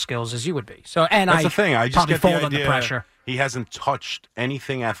basketball skills as you would be. So, and That's the thing. I just probably get the fold idea under pressure. He hasn't touched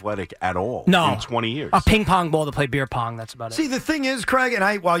anything athletic at all in 20 years. A ping pong ball to play beer pong, that's about it. See, the thing is, Craig,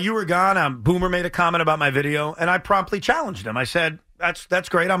 and while you were gone, Boomer made a comment about my video, and I promptly challenged him. I said, that's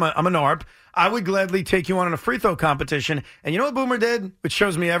great. I'm a NARP. I would gladly take you on a free throw competition. And you know what Boomer did, which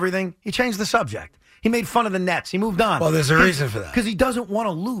shows me everything? He changed the subject. He made fun of the Nets. He moved on. Well, there's a reason for that. Because he doesn't want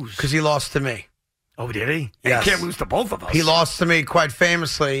to lose. Because he lost to me. Oh, did he? Yes. He can't lose to both of us. He lost to me quite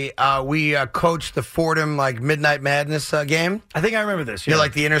famously. We coached the Fordham Midnight Madness game. I think I remember this. Yeah,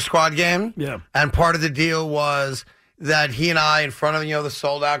 the inter squad game. Yeah. And part of the deal was that he and I, in front of the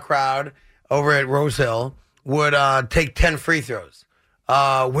sold out crowd over at Rose Hill, would take 10 free throws.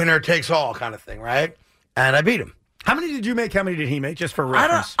 Winner takes all kind of thing, right? And I beat him. How many did you make? How many did he make? Just for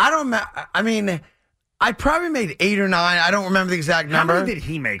reference. I mean, I probably made 8 or 9. I don't remember the exact number. How many did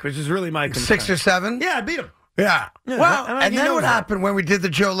he make? Which is really my concern. 6 or 7? Yeah, I beat him. Yeah. Well, and then what happened when we did the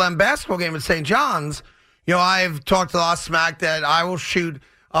Joe Lem basketball game at St. John's, I've talked a lot of smack that I will shoot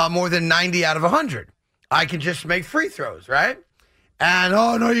more than 90 out of 100. I can just make free throws, right? And,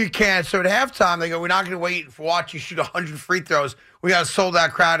 oh, no, you can't. So at halftime, they go, we're not going to wait for watch you shoot 100 free throws. We got a sold-out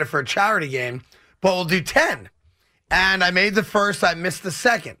crowd for a charity game, but we'll do 10. And I made the first. I missed the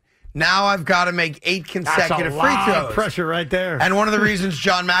second. Now I've got to make 8 consecutive free throws. Pressure right there. And one of the reasons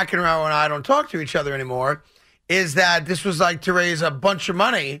John McEnroe and I don't talk to each other anymore is that this was to raise a bunch of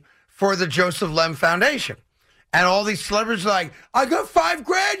money for the Joseph Lem Foundation. And all these celebrities are like, I got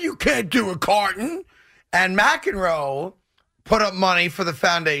 $5,000, you can't do a carton. And McEnroe put up money for the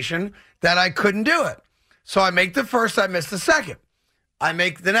foundation that I couldn't do it. So I make the first, I miss the second. I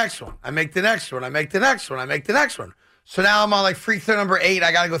make the next one. I make the next one. I make the next one. I make the next one. So now I'm on free throw number 8.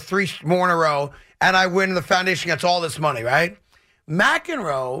 I got to go 3 more in a row, and I win. The foundation gets all this money, right?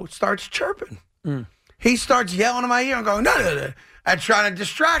 McEnroe starts chirping. He starts yelling in my ear and going, no, and trying to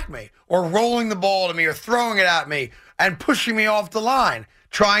distract me, or rolling the ball to me, or throwing it at me, and pushing me off the line,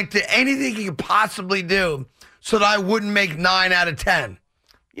 trying to anything he could possibly do so that I wouldn't make 9 out of 10.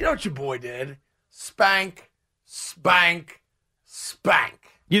 You know what your boy did? Spank, spank, spank.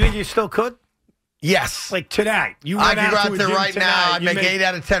 You think you still could? Yes. Tonight. I could go out there right now. I'd make 8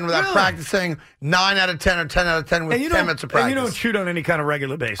 out of 10 without practicing, 9 out of 10 or 10 out of 10 with 10 minutes of practice. And you don't shoot on any kind of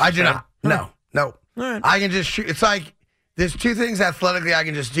regular basis. I do not. No. Right. I can just shoot. It's there's 2 things athletically I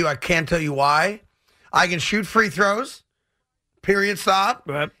can just do. I can't tell you why. I can shoot free throws, period, stop,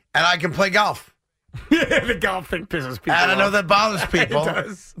 right. And I can play golf. The golf thing pisses people off. And I know that bothers people. It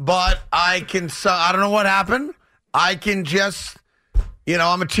does. But I can, I don't know what happened. I can just...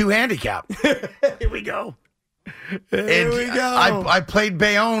 I'm a 2 handicap. Here we go. I played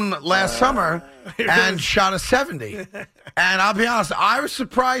Bayonne last summer and shot a 70. And I'll be honest, I was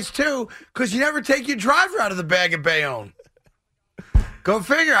surprised too, because you never take your driver out of the bag at Bayonne. Go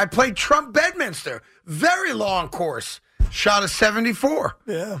figure. I played Trump Bedminster. Very long course. Shot a 74.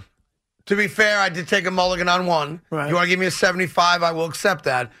 Yeah. To be fair, I did take a mulligan on one. Right. You want to give me a 75, I will accept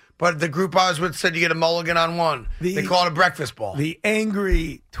that. But the group I was with said you get a mulligan on one. They call it a breakfast ball. The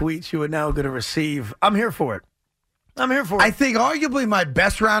angry tweets you are now going to receive. I'm here for it. I think arguably my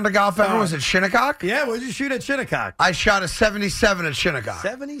best round of golf ever was at Shinnecock. Yeah, what did you shoot at Shinnecock? I shot a 77 at Shinnecock.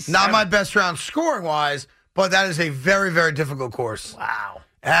 77? Not my best round scoring-wise, but that is a very, very difficult course. Wow.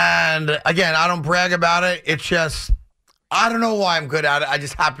 And, again, I don't brag about it. It's just... I don't know why I'm good at it. I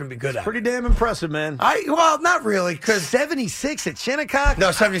just happen to be good at it. Pretty damn impressive, man. Well, not really, because 76 at Shinnecock?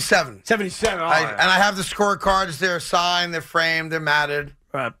 No, 77. 77. And I have the scorecards. They're signed, they're framed, they're matted.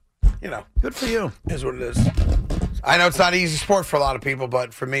 Right. Good for you. Is what it is. I know it's not an easy sport for a lot of people,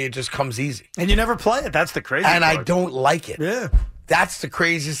 but for me, it just comes easy. And you never play it. That's the crazy part. part. I don't like it. Yeah. That's the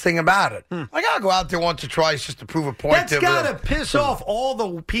craziest thing about it. I got to go out there once or twice just to prove a point. That's got to piss off all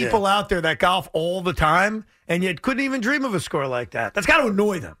the people out there that golf all the time, and yet couldn't even dream of a score like that. That's got to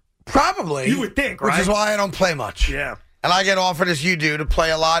annoy them. Probably. You would think, right? Which is why I don't play much. Yeah. And I get offered, as you do, to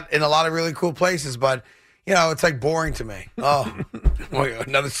play a lot in a lot of really cool places, but, it's boring to me. Oh,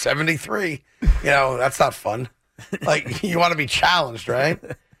 another 73. That's not fun. You want to be challenged, right?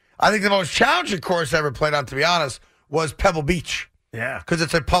 I think the most challenging course I ever played on, to be honest, was Pebble Beach. Yeah. Because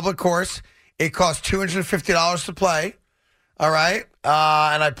it's a public course. It costs $250 to play. All right.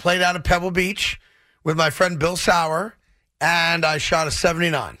 And I played out at Pebble Beach with my friend Bill Sauer, and I shot a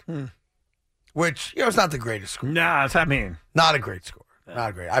 79, which, it's not the greatest score. Nah, not a great score.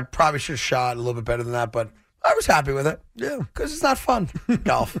 Not great. I probably should have shot a little bit better than that, but I was happy with it. Yeah. Because it's not fun,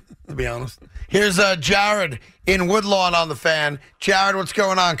 golf, to be honest. Here's Jared in Woodlawn on the Fan. Jared, what's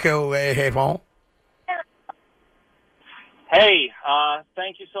going on, cool? Hey, Paul. Hey,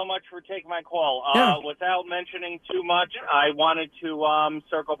 thank you so much for taking my call. Without mentioning too much, I wanted to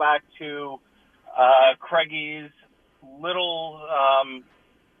circle back to Craigie's little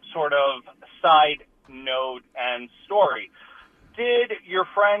sort of side note and story. Did your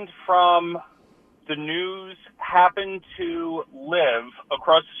friend from the news happen to live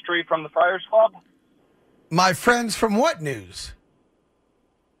across the street from the Friars Club? My friends from what news?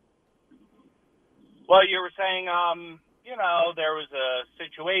 Well, you were saying, there was a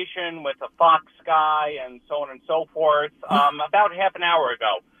situation with a Fox guy and so on and so forth about half an hour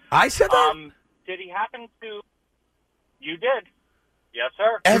ago. I said that? Did he happen to... You did. Yes,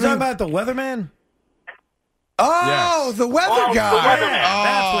 sir. You're talking about the weatherman? Oh, yes. The weather guy. The weatherman.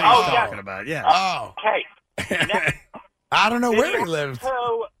 That's what he's talking about, yeah. Oh. Okay. I don't know where he lived.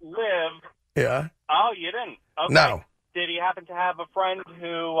 Lived. Yeah. Oh, you didn't? Okay. No. Did he happen to have a friend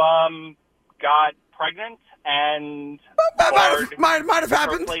who got pregnant and might have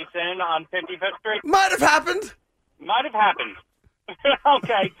happened. Place in on 55th Street? Might have happened. Might have happened.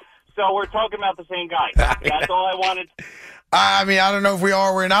 Okay. So we're talking about the same guy. That's all I wanted. I mean, I don't know if we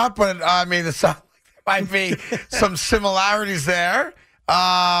are or we're not, but I mean, there might be some similarities there.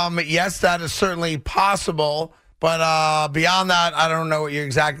 Yes, that is certainly possible. But beyond that, I don't know what you're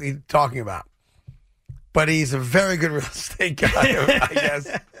exactly talking about. But he's a very good real estate guy, I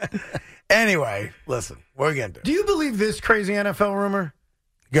guess. Anyway, listen, we're going to do. Do you believe this crazy NFL rumor?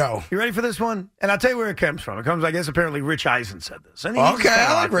 Go. You ready for this one? And I'll tell you where it comes from. It comes, I guess, apparently Rich Eisen said this. And okay,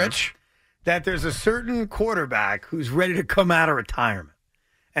 I like Rich. That there's a certain quarterback who's ready to come out of retirement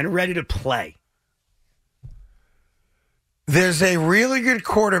and ready to play. There's a really good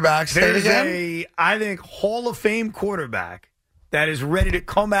quarterback. There's I think, Hall of Fame quarterback that is ready to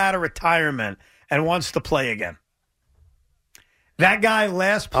come out of retirement and wants to play again. That guy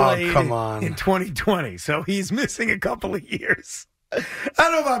last played in 2020, so he's missing a couple of years. I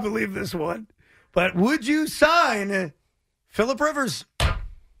don't know if I believe this one, but would you sign Phillip Rivers?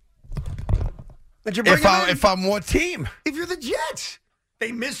 If I'm what team? If you're the Jets.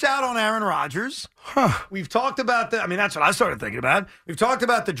 They miss out on Aaron Rodgers. We've talked about that's what I started thinking about. We've talked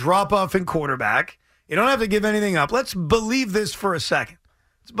about the drop-off in quarterback. You don't have to give anything up. Let's believe this for a second.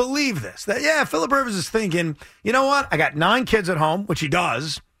 Let's believe this. That, Phillip Rivers is thinking, you know what? I got 9 kids at home, which he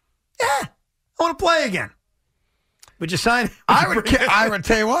does. Yeah, I want to play again. Would you sign him? I would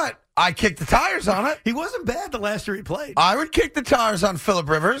tell you what. I kicked the tires on it. He wasn't bad the last year he played. I would kick the tires on Phillip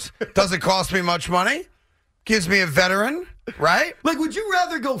Rivers. Doesn't cost me much money. Gives me a veteran, right? Like, would you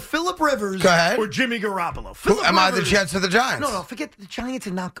rather go Phillip Rivers or Jimmy Garoppolo? Am I the Jets or the Giants? No, forget the Giants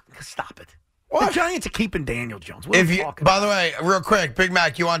and not stop it. What? The Giants are keeping Daniel Jones. By the way, real quick, Big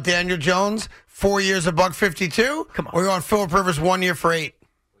Mac, you want Daniel Jones 4 years of $152? Come on. Or you want Phillip Rivers 1 year for $8?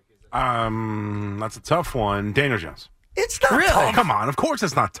 That's a tough one. Daniel Jones. It's not really tough. Come on, of course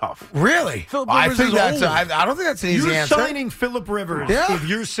it's not tough. Really? I don't think that's an easy answer. You're signing Phillip Rivers if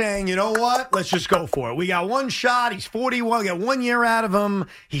you're saying, you know what, let's just go for it. We got one shot. He's 41. We got 1 year out of him.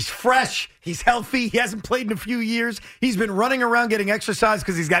 He's fresh. He's healthy. He hasn't played in a few years. He's been running around getting exercise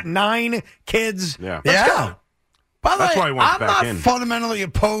because he's got 9 kids. Yeah. Let's go. By the That's way, why he wants I'm back not in. fundamentally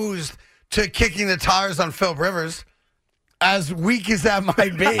opposed to kicking the tires on Phillip Rivers, as weak as that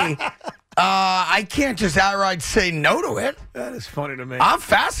might be. I can't just outright say no to it. That is funny to me. I'm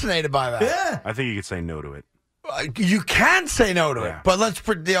fascinated by that. Yeah. I think you could say no to it. You can say no to it, but let's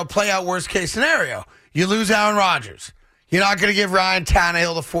play out worst case scenario. You lose Aaron Rodgers. You're not going to give Ryan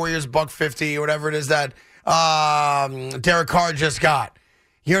Tannehill the 4 years, $150 or whatever it is that Derek Carr just got.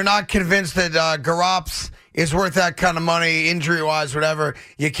 You're not convinced that Garoppolo is worth that kind of money, injury-wise, whatever.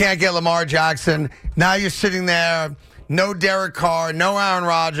 You can't get Lamar Jackson. Now you're sitting there, no Derek Carr, no Aaron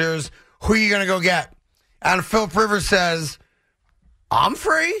Rodgers. Who are you going to go get? And Phillip Rivers says, I'm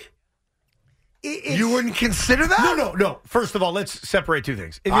free. You wouldn't consider that? No. First of all, let's separate two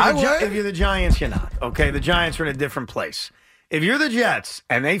things. If you're the Giants, you're not. Okay, the Giants are in a different place. If you're the Jets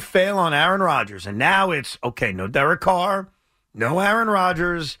and they fail on Aaron Rodgers, and now it's, okay, no Derek Carr, no Aaron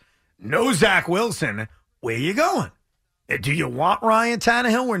Rodgers, no Zach Wilson, where you going? Do you want Ryan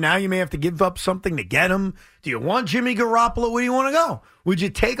Tannehill, where now you may have to give up something to get him? Do you want Jimmy Garoppolo? Where do you want to go? Would you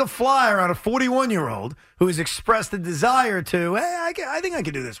take a flyer on a 41-year-old who has expressed a desire to, hey, I think I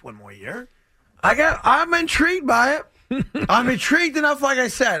could do this 1 more year? I'm intrigued by it. I'm intrigued enough, like I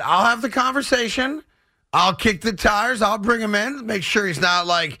said. I'll have the conversation. I'll kick the tires. I'll bring him in. Make sure he's not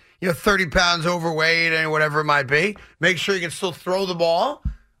 30 pounds overweight and whatever it might be. Make sure he can still throw the ball.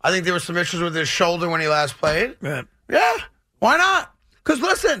 I think there were some issues with his shoulder when he last played. Yeah. Yeah, why not? Because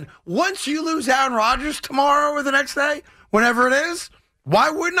listen, once you lose Aaron Rodgers tomorrow or the next day, whenever it is, why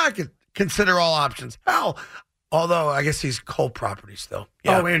wouldn't I consider all options? Hell, although I guess he's cold property still.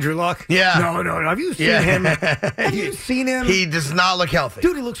 Yeah. Oh, Andrew Luck? Yeah. No. Have you seen him? Have you seen him? He does not look healthy.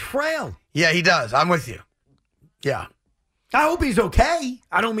 Dude, he looks frail. Yeah, he does. I'm with you. Yeah. I hope he's okay.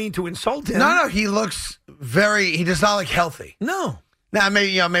 I don't mean to insult him. No, he looks he does not look healthy. No. Now,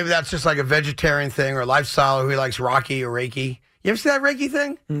 maybe that's just like a vegetarian thing or a lifestyle, or he likes Rocky or Reiki. You ever see that Reiki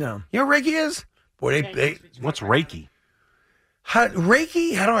thing? No. You know what Reiki is? Boy, what's Reiki?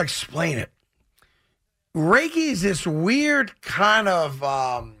 Reiki, how do I explain it? Reiki is this weird kind of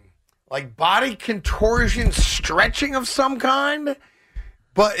body contortion stretching of some kind,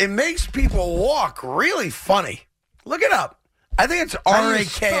 but it makes people walk really funny. Look it up. I think it's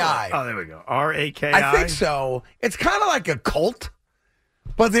R-A-K-I. Oh, there we go. R-A-K-I? I think so. It's kind of like a cult,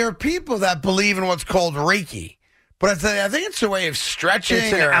 but there are people that believe in what's called Reiki. But I think it's a way of stretching.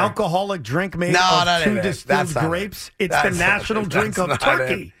 It's an alcoholic drink made of 2 distilled grapes. It's the national drink of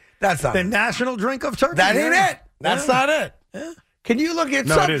Turkey. That's not the national drink of Turkey. That ain't it. That's not it. Yeah. Can you look at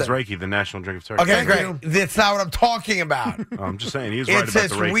something? No, it is Reiki, the national drink of Turkey. Okay, great. That's not what I'm talking about. I'm just saying, he's right about the Reiki.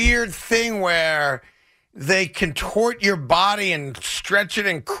 It's this weird thing where they contort your body and stretch it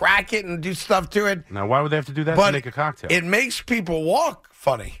and crack it and do stuff to it. Now, why would they have to do that to make a cocktail? It makes people walk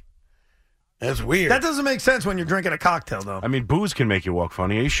funny. That's weird. That doesn't make sense when you're drinking a cocktail, though. I mean, booze can make you walk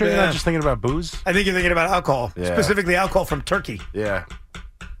funny. Are you sure you're not just thinking about booze? I think you're thinking about alcohol, specifically alcohol from Turkey. Yeah.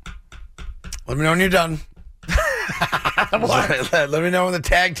 Let me know when you're done. Let me know when the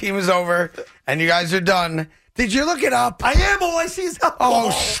tag team is over and you guys are done. Did you look it up? I am. All I see is alcohol.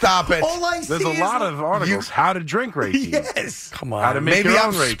 Oh, stop it. All I see There's a lot of articles. How to drink Reiki. Yes. Come on. How to make Maybe your I'm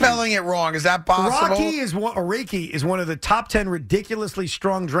own Reiki. spelling it wrong. Is that possible? Reiki is one of the top 10 ridiculously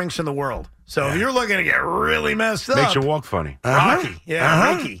strong drinks in the world. So if you're looking to get really messed up. Makes you walk funny. Rocky.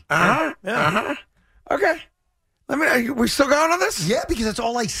 Yeah, Reiki. Okay. We still going on this? Yeah, because that's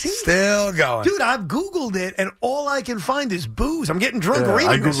all I see. Still going. Dude, I've Googled it, and all I can find is booze. I'm getting drunk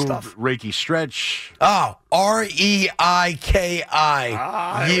reading this stuff. Reiki stretch. Oh, R-E-I-K-I.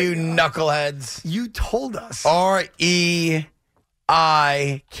 You knuckleheads. You told us. R-E-I-K-I.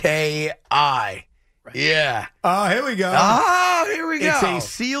 Yeah. Here we go. Here we go. It's a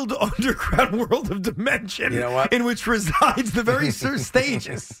sealed underground world of dimension in which resides the very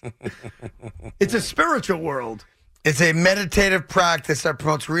stages. It's a spiritual world. It's a meditative practice that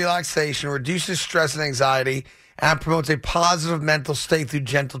promotes relaxation, reduces stress and anxiety, and promotes a positive mental state through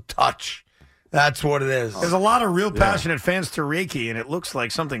gentle touch. That's what it is. There's a lot of real passionate fans to Reiki, and it looks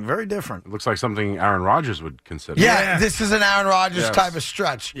like something very different. It looks like something Aaron Rodgers would consider. Yeah, this is an Aaron Rodgers type of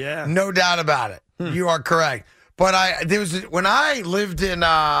stretch. Yeah. No doubt about it. You are correct. But when I lived in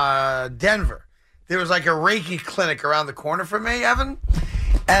Denver, there was like a Reiki clinic around the corner from me, Evan,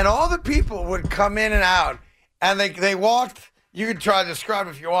 and all the people would come in and out, and they walked. You can try to describe it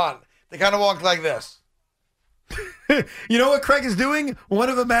if you want. They kind of walked like this. You know what Craig is doing? One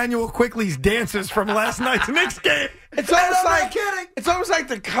of Emmanuel Quickly's dances from last night's Knicks game. It's almost like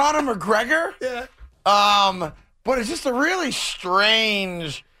the Conor McGregor. Yeah. But it's just a really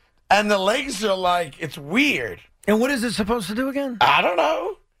strange, and the legs are it's weird. And what is it supposed to do again? I don't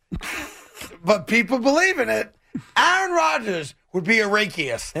know. But people believe in it. Aaron Rodgers would be a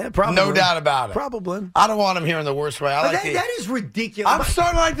Reikiist. Yeah, probably. No doubt about it. Probably. I don't want him here in the worst way. That is ridiculous. I'm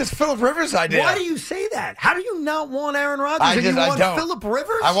starting to like this Phillip Rivers idea. Why do you say that? How do you not want Aaron Rodgers? I want don't. Phillip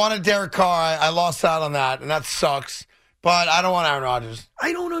Rivers? I wanted Derek Carr. I lost out on that, and that sucks. But I don't want Aaron Rodgers.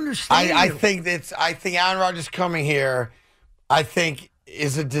 I don't understand. I think Aaron Rodgers coming here,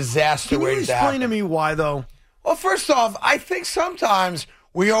 is a disaster Can way you to explain happen. to me why, though? Well, first off, I think sometimes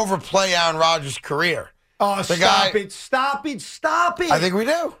we overplay Aaron Rodgers' career. Oh, stop it. I think we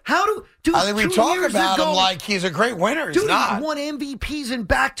do. Dude, I think we talk about him like he's a great winner. He's Dude, not. he won MVPs in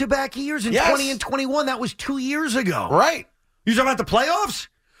back-to-back years in 20 and 21. That was 2 years ago. Right. You talking about the playoffs?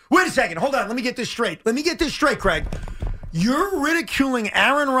 Wait a second. Hold on. Let me get this straight. Craig. You're ridiculing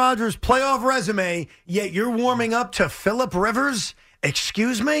Aaron Rodgers' playoff resume, yet you're warming up to Phillip Rivers?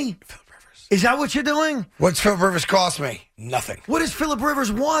 Excuse me? Phillip Rivers. Is that what you're doing? What's Phillip Rivers cost me? Nothing. What has Phillip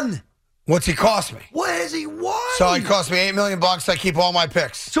Rivers won? What's he cost me? What has he won? So it cost me $8 million. I keep all my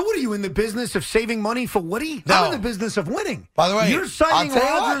picks. So what are you in the business of saving money for Woody? No. I'm in the business of winning. By the way, you're citing I'll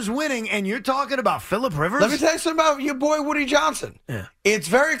tell you Rodgers winning, and you're talking about Phillip Rivers. Let me tell you something about your boy Woody Johnson. Yeah. It's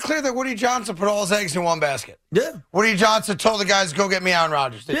very clear that Woody Johnson put all his eggs in one basket. Yeah. Woody Johnson told the guys, "Go get me Aaron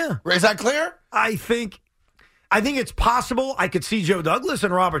Rodgers." Yeah. Is that clear? I think it's possible. I could see Joe Douglas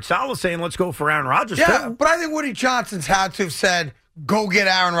and Robert Saleh saying, "Let's go for Aaron Rodgers." Yeah, too. but I think Woody Johnson's had to have said, "Go get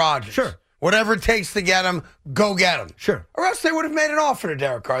Aaron Rodgers." Sure. Whatever it takes to get him, go get him. Sure. Or else they would have made an offer to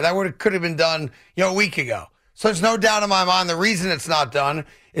Derek Carr. That could have been done, a week ago. So there's no doubt in my mind the reason it's not done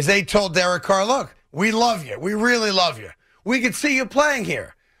is they told Derek Carr, "Look, we love you. We really love you. We could see you playing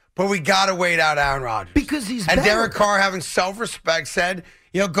here, but we got to wait out Aaron Rodgers." Because he's And better. Derek Carr, having self-respect, said,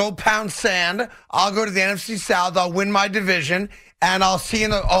 "Go pound sand. I'll go to the NFC South. I'll win my division, and I'll see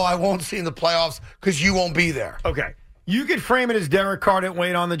I won't see in the playoffs because you won't be there." Okay. You could frame it as Derek Carr didn't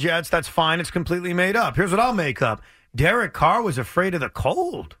wait on the Jets. That's fine. It's completely made up. Here's what I'll make up. Derek Carr was afraid of the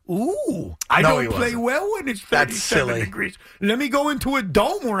cold. Ooh. I No, he don't play wasn't. well when it's That's 37 silly. degrees. Let me go into a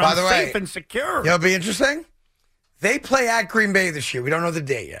dome where I'm safe and secure. It'll be interesting. They play at Green Bay this year. We don't know the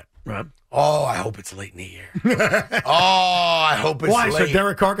date yet. Right. Oh, I hope it's late in the year. I hope it's Why? late. So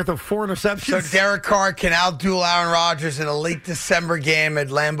Derek Carr got the 4 interceptions? So Derek Carr can outduel Aaron Rodgers in a late December game at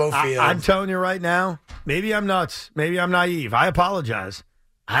Lambeau Field. I'm telling you right now, maybe I'm nuts. Maybe I'm naive. I apologize.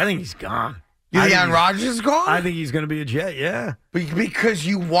 I think he's gone. You think Aaron he's- Rodgers is gone? I think he's going to be a Jet, yeah. Because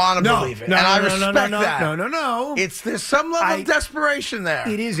you want to believe it. No, and I no, no, respect no, that. No. There's some level of desperation there.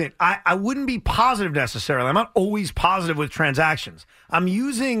 It isn't. I wouldn't be positive necessarily. I'm not always positive with transactions. I'm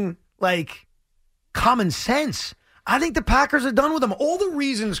using, common sense. I think the Packers are done with him. All the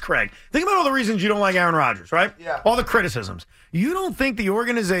reasons, Craig. Think about all the reasons you don't like Aaron Rodgers, right? Yeah. All the criticisms. You don't think the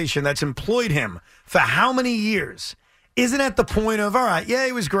organization that's employed him for how many years isn't at the point of, all right, yeah,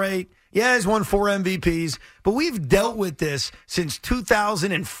 he was great. Yeah, he's won 4 MVPs. But we've dealt with this since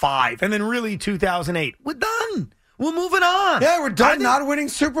 2005 and then really 2008. We're done. We're moving on. Yeah, we're done not winning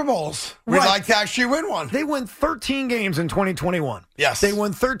Super Bowls. We'd Right. like to actually win one. They won 13 games in 2021. Yes. They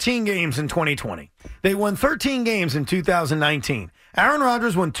won 13 games in 2020. They won 13 games in 2019. Aaron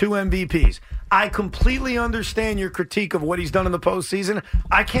Rodgers won 2 MVPs. I completely understand your critique of what he's done in the postseason.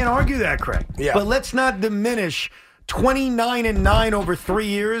 I can't argue that, Craig. Yeah. But let's not diminish 29-9 over 3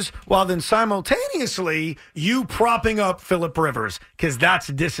 years, while then simultaneously you propping up Phillip Rivers, because that's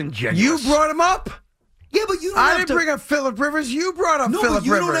disingenuous. You brought him up. Yeah, but you don't I have didn't to bring up Phillip Rivers. You brought up No, Phillip but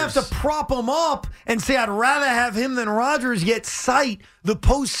you Rivers. don't have to prop him up and say, I'd rather have him than Rodgers, yet cite the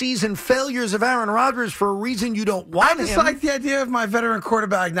postseason failures of Aaron Rodgers for a reason you don't want I just him. like the idea of my veteran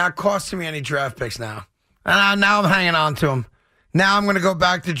quarterback not costing me any draft picks now. And now I'm hanging on to him. Now I'm going to go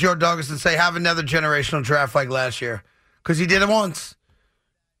back to Joe Douglas and say, have another generational draft like last year. Because he did it once.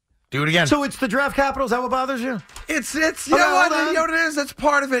 Do it again. So it's the draft capital? Is that what bothers you? It's you Okay, know what? hold on. You know what it is? That's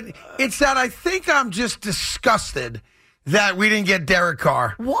part of it. It's that I think I'm just disgusted that we didn't get Derek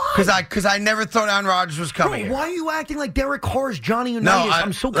Carr. Why? Because I never thought Aaron Rodgers was coming here. Why are you acting like Derek Carr is Johnny No, Unitas?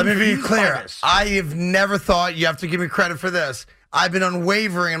 I'm so let confused me be by clear. this. I have never thought, you have to give me credit for this, I've been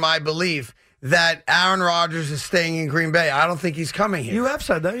unwavering in my belief that Aaron Rodgers is staying in Green Bay. I don't think he's coming here. You have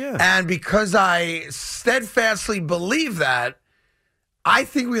said that, yeah. And because I steadfastly believe that, I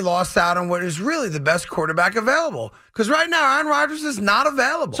think we lost out on what is really the best quarterback available. Because right now, Aaron Rodgers is not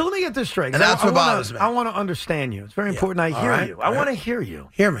available. So let me get this straight. And that's what bothers me. I want to understand you. It's very important I All hear right. you. I want to hear you.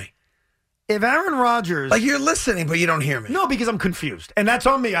 Hear me. If Aaron Rodgers... Like you're listening, but you don't hear me. No, because I'm confused. And that's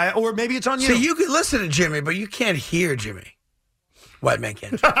on me. Or maybe it's on you. So you can listen to Jimmy, but you can't hear Jimmy. White man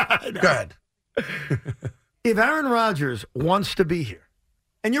can't. Go ahead. If Aaron Rodgers wants to be here,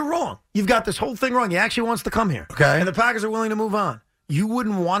 and you're wrong, you've got this whole thing wrong. He actually wants to come here. Okay. And the Packers are willing to move on. You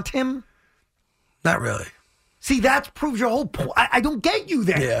wouldn't want him? Not really. See, that proves your whole point. I don't get you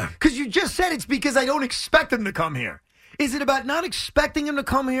there. Yeah. Because you just said it's because I don't expect him to come here. Is it about not expecting him to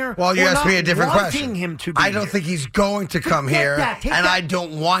come here? Well, you or asked me not a different wanting question. Him to be I don't here? think he's going to come Forget here, that. Take and that. I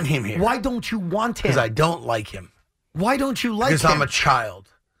don't want him here. Why don't you want him? Because I don't like him. Why don't you like Because him? I'm a child.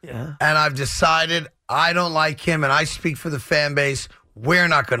 Yeah. And I've decided I don't like him, and I speak for the fan base. We're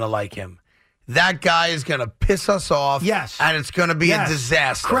not going to like him. That guy is going to piss us off. Yes. And it's going to be a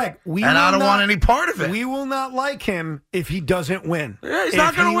disaster. Correct. And I don't want any part of it. We will not like him if he doesn't win. Yeah, he's If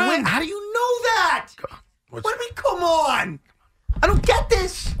not going he to win. How do you know that? What do you mean, come on? I don't get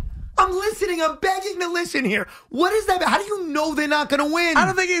this. I'm listening. I'm begging to listen here. What is that? How do you know they're not going to win?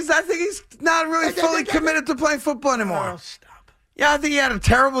 I think he's not really fully committed to playing football anymore. Oh, stop. Yeah, I think he had a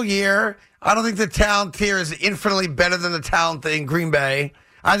terrible year. I don't think the talent here is infinitely better than the talent in Green Bay.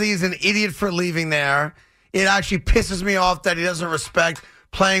 I think he's an idiot for leaving there. It actually pisses me off that he doesn't respect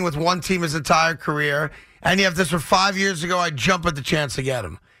playing with one team his entire career, and you have this for 5 years ago, I'd jump at the chance to get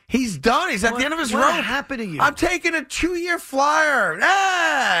him. He's done. He's at the end of his rope. What happened to you? I'm taking a 2-year flyer.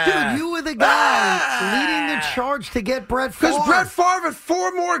 Dude, you were the guy leading the charge to get Brett Favre. Because Brett Favre had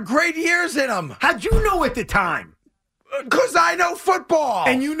 4 more great years in him. How'd you know at the time? Because I know football.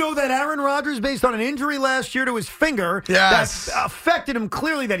 And you know that Aaron Rodgers, based on an injury last year to his finger, yes, that affected him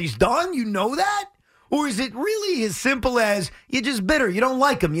clearly, that he's done? You know that? Or is it really as simple as you're just bitter? You don't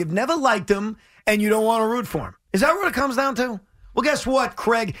like him. You've never liked him, and you don't want to root for him. Is that what it comes down to? Well, guess what,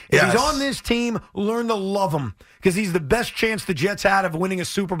 Craig? If he's on this team, learn to love him, because he's the best chance the Jets had of winning a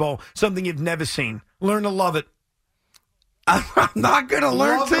Super Bowl, something you've never seen. Learn to love it. I'm not going to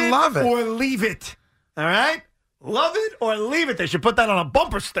learn to love it. Or leave it. All right? Love it or leave it. They should put that on a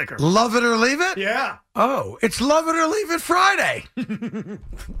bumper sticker. Love it or leave it? Yeah. Oh, it's Love It or Leave It Friday.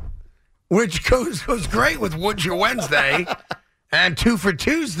 Which goes great with Would You Wednesday and 2 for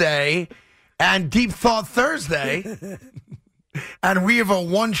Tuesday and Deep Thought Thursday. And we have a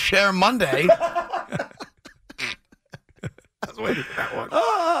 1-share Monday. I was waiting for that one.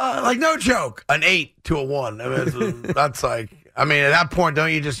 Like, no joke. An 8 to a 1. I mean, that's like, at that point,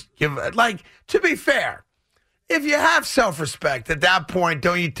 don't you just give, like, to be fair, if you have self-respect at that point,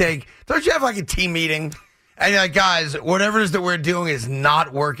 don't you have like a team meeting? And you're like, guys, whatever it is that we're doing is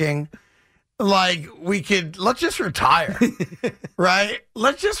not working. Like, let's just retire. Right?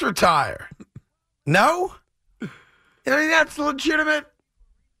 Let's just retire. No? I mean, that's a legitimate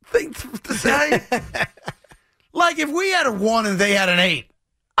thing to say. Like, if we had a 1 and they had an 8,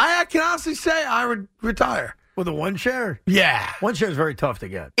 I can honestly say I would retire. With a 1-share? Yeah. 1-share is very tough to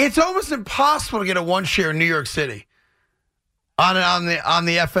get. It's almost impossible to get a 1-share in New York City on the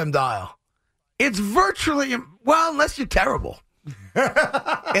FM dial. It's virtually, well, unless you're terrible.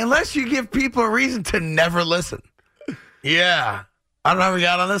 Unless you give people a reason to never listen. Yeah. I don't know how we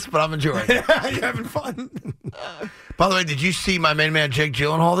got on this, but I'm enjoying it. You're having fun. By the way, did you see my main man Jake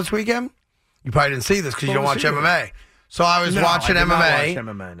Gyllenhaal this weekend? You probably didn't see this because you don't watch MMA. So I was watching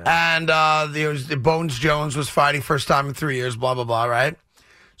MMA, and there was Bones Jones was fighting first time in 3 years, blah, blah, blah, right?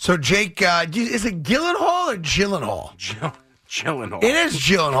 So Jake, is it Gyllenhaal or Gyllenhaal? Gyllenhaal. It is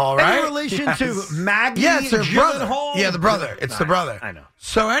Gyllenhaal, right? In relation to Maggie it's their brother. Gyllenhaal? Yeah, the brother. It's the brother. I know.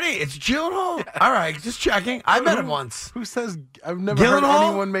 So it's Gyllenhaal? All right, just checking. I met him once. Who says, I've never heard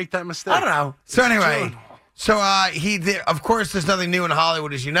anyone make that mistake. I don't know. So anyway, of course, there's nothing new in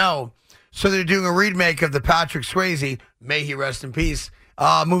Hollywood, as you know. So they're doing a remake of the Patrick Swayze, may he rest in peace,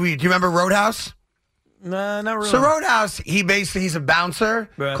 movie. Do you remember Roadhouse? No, not really. So Roadhouse, he's a bouncer,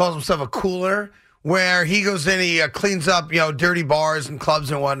 calls himself a cooler, where he goes in, he cleans up, dirty bars and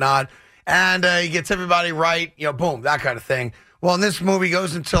clubs and whatnot, and he gets everybody right, boom, that kind of thing. Well, in this movie, he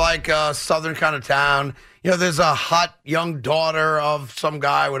goes into like a southern kind of town. There's a hot young daughter of some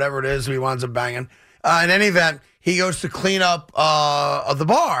guy, whatever it is, who he winds up banging. In any event, he goes to clean up the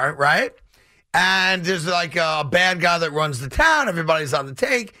bar, right? And there's like a bad guy that runs the town. Everybody's on the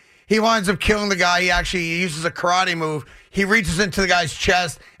take. He winds up killing the guy. He actually uses a karate move. He reaches into the guy's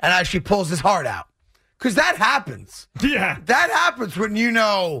chest and actually pulls his heart out. Because that happens. Yeah. That happens when you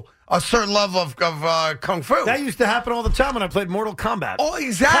know a certain level of kung fu. That used to happen all the time when I played Mortal Kombat. Oh,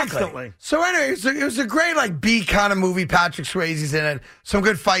 exactly. Constantly. So anyway, it was a great like B kind of movie. Patrick Swayze's in it. Some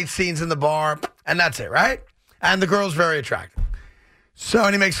good fight scenes in the bar. And that's it, right? And the girl's very attractive. So,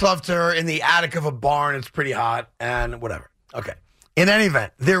 and he makes love to her in the attic of a barn. It's pretty hot and whatever. Okay. In any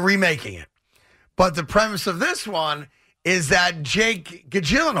event, they're remaking it. But the premise of this one is that Jake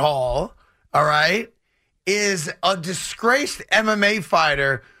Gyllenhaal, all right, is a disgraced MMA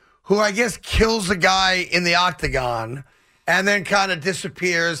fighter who I guess kills a guy in the octagon and then kind of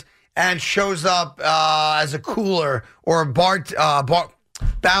disappears and shows up as a cooler or a bar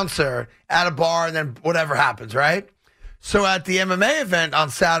bouncer at a bar, and then whatever happens, right? So at the MMA event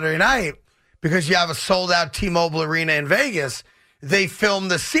on Saturday night, because you have a sold-out T-Mobile Arena in Vegas, they filmed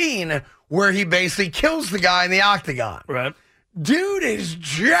the scene where he basically kills the guy in the octagon. Right. Dude is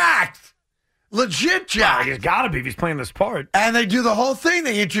jacked. Legit jacked. He's got to be if he's playing this part. And they do the whole thing.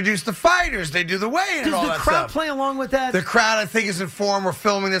 They introduce the fighters. They do the weigh-in and all that stuff. Does the crowd play along with that? The crowd, I think, is informed. We're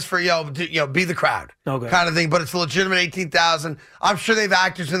filming this for, be the crowd kind of thing. But it's a legitimate 18,000. I'm sure they have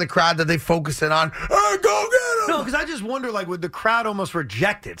actors in the crowd that they focus in on. Hey, go get him! No, because I just wonder, like, would the crowd almost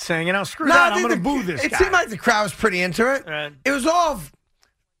reject it, saying, screw that, I'm going to boo this guy. It seemed like the crowd was pretty into it. Right. It was all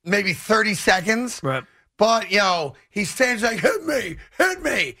maybe 30 seconds. Right. But, he stands like, hit me.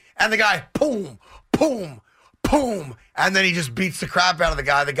 And the guy, boom, boom, boom. And then he just beats the crap out of the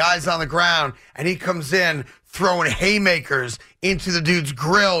guy. The guy's on the ground, and he comes in throwing haymakers into the dude's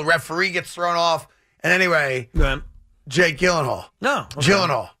grill. Referee gets thrown off. And anyway, Jake Gyllenhaal. No. Okay.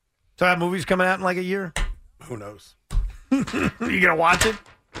 Gyllenhaal. So that movie's coming out in like a year? Who knows? You going to watch it?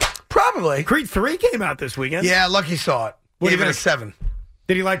 Probably. Creed 3 came out this weekend. Yeah, Lucky saw it. Gave it a 7.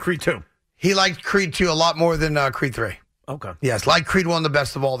 Did he like Creed 2? He liked Creed 2 a lot more than Creed 3. Okay. Yes, like Creed 1 the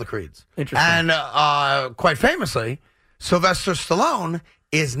best of all the Creeds. Interesting. And quite famously, Sylvester Stallone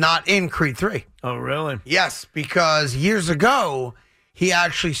is not in Creed 3. Oh, really? Yes, because years ago, he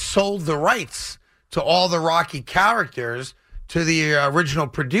actually sold the rights to all the Rocky characters to the original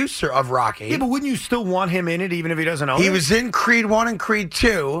producer of Rocky. Yeah, but wouldn't you still want him in it even if he doesn't own it? He was in Creed 1 and Creed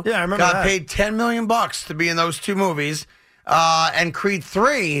 2. Yeah, I remember Got that. paid $10 million to be in those 2 movies. And Creed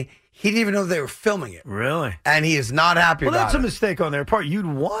 3, he didn't even know they were filming it. Really? And he is not happy Well, about that's it. a mistake on their part. You'd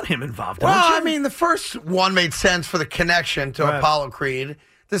want him involved, Well, don't you? I mean, the first one made sense for the connection to Right. Apollo Creed.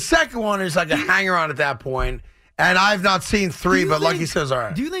 The second one is like a hanger-on at that point. And I've not seen 3, but Lucky says, all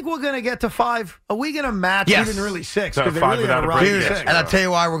right. Do you think we're going to get to 5? Are we going to match Yes. even really 6? So Because they 5 really without had a a break. ride Dude, 6. and I'll tell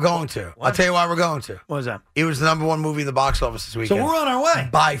you why we're going to. What? I'll tell you why we're going to. What was that? It was the #1 movie in the box office this So weekend. we're on our way.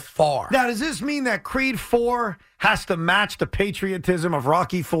 By far. Now, does this mean that Creed 4 has to match the patriotism of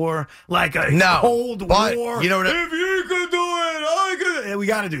Rocky 4? Like a No, Cold but War? you know what it- If you could do it, I could. Yeah, we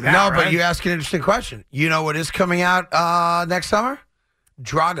got to do that, No, right? but you ask an interesting question. You know what is coming out next summer?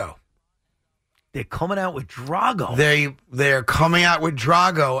 Drago. They're coming out with Drago. They're coming out with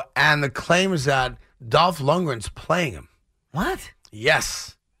Drago, and the claim is that Dolph Lundgren's playing him. What?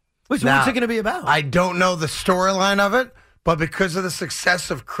 Yes. What's Now, it going to be about? I don't know the storyline of it, but because of the success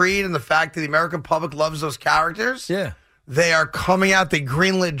of Creed and the fact that the American public loves those characters, yeah. they are coming out. They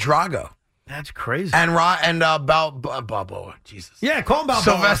greenlit Drago. That's crazy. And Balboa, Jesus. Yeah, call him Balboa.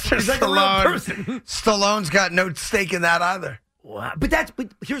 Sylvester He's like a real Stallone. person. Stallone's got no stake in that either. Wow. But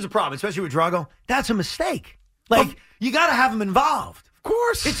here's the problem, especially with Drago. That's a mistake. Like, you got to have him involved. Of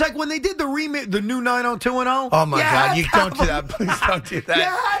course. It's like when they did the remake, the new 90210. Oh, my God. You don't do that. Please don't do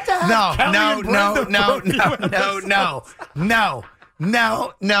that.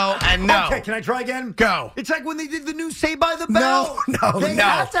 No, and no. Okay, can I try again? Go. It's like when they did the new Saved by the Bell. No. They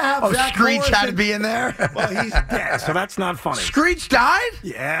had to have Zach Screech Morrison. had to be in there. Well, he's dead, so that's not funny. Screech died?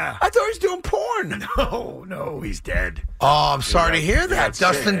 Yeah. I thought he was doing porn. No, he's dead. Oh, I'm sorry to hear that.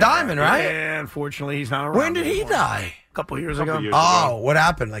 Dustin Diamond, right? Yeah, unfortunately, he's not around. When did he anymore. die? A couple years ago. Oh, what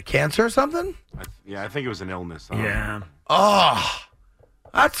happened? Like cancer or something? I think it was an illness. Yeah. Oh,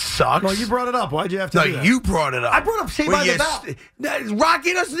 that sucks. Well, you brought it up. Why'd you have to No, do that? you brought it up. I brought up Saved by the Bell.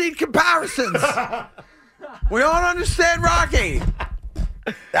 Rocky doesn't need comparisons. We all understand Rocky.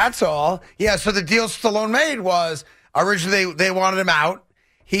 That's all. Yeah, so the deal Stallone made was originally they wanted him out.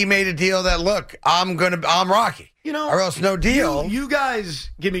 He made a deal that, look, I'm Rocky. You know, or else no deal. You guys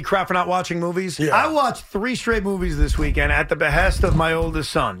give me crap for not watching movies. Yeah. I watched 3 straight movies this weekend at the behest of my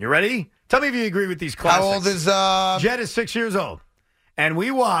oldest son. You ready? Tell me if you agree with these classics. How old is Jed is 6 years old. And we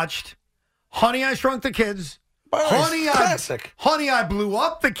watched Honey, I Shrunk the Kids. Classic. Honey, I Blew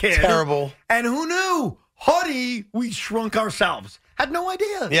Up the Kid. Terrible. And who knew? Honey, we shrunk ourselves. Had no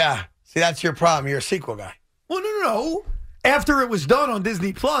idea. Yeah. See, that's your problem. You're a sequel guy. Well, no. After it was done on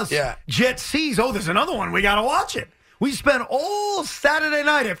Disney Plus, Jet sees, there's another one. We got to watch it. We spent all Saturday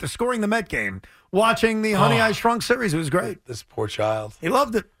night after scoring the Met game watching the Honey, I Shrunk series. It was great. This poor child. He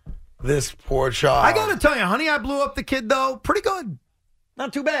loved it. This poor child. I got to tell you, Honey, I Blew Up the Kid, though, pretty good.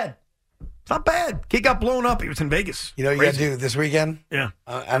 Not too bad. It's not bad. Kid got blown up. He was in Vegas. You know what you got to do this weekend? Yeah.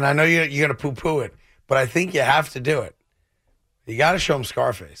 And I know you're going to poo-poo it, but I think you have to do it. You got to show him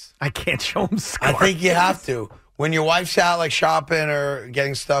Scarface. I can't show him Scarface. I think you have to. When your wife's out, like shopping or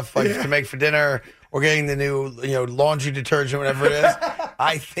getting stuff like to make for dinner or getting the new laundry detergent, whatever it is,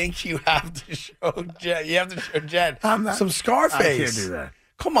 I think you have to show Jen. You have to show Jen some Scarface. I can't do that.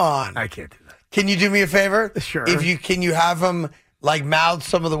 Come on. I can't do that. Can you do me a favor? Sure. Can you have him like mouth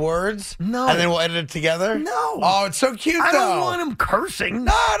some of the words? No. And then we'll edit it together? No. Oh, it's so cute, I though. don't want him cursing.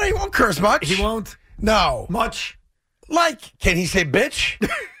 No, he won't curse much. He won't? No. Much? Like, can he say bitch?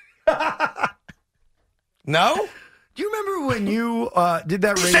 No? Do you remember when you did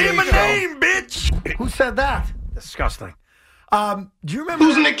that radio Say my show? name, bitch! Who said that? Disgusting. Do you remember?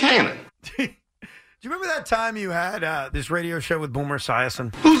 Who's Nick Cannon? Do you remember that time you had this radio show with Boomer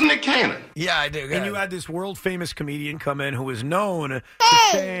Esiason? Who's Nick Cannon? Yeah, I do. And you had this world-famous comedian come in who was known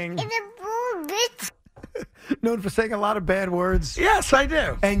for saying... known for saying a lot of bad words. Yes, I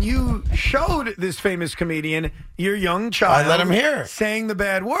do. And you showed this famous comedian, your young child... I let him hear. ...saying the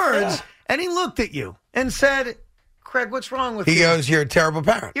bad words, and he looked at you and said... Craig, what's wrong with you? He goes, you're a terrible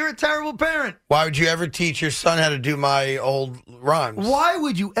parent. You're a terrible parent. Why would you ever teach your son how to do my old rhymes? Why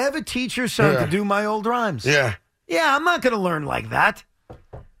would you ever teach your son to do my old rhymes? Yeah. Yeah, I'm not going to learn like that.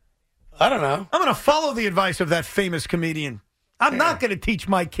 I don't know. I'm going to follow the advice of that famous comedian. I'm not going to teach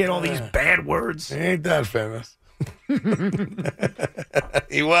my kid all these bad words. He ain't that famous.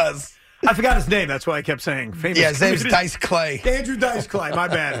 He was. I forgot his name. That's why I kept saying famous. Yeah, his name's Dice Clay. Andrew Dice Clay. My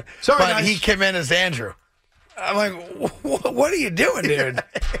bad. Sorry, but guys. he came in as Andrew. I'm like, what are you doing, dude?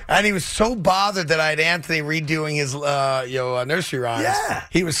 And he was so bothered that I had Anthony redoing his nursery rhymes. Yeah.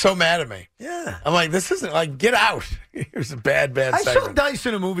 He was so mad at me. Yeah. I'm like, this isn't like, get out. It was a bad I segment. saw Dice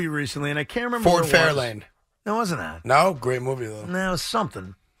in a movie recently, and I can't remember Ford what it was. Fairlane. No, it wasn't that. No, great movie though. No, it was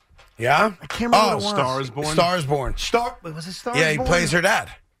something. Yeah? I can't remember what it was. Star is Born. Star is Born. Was it Star Yeah, is he Born? plays her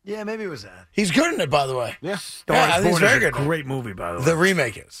dad. Yeah, maybe it was that. He's good in it, by the way. Yeah. Star is he's Born very is a good. great movie, by the way. The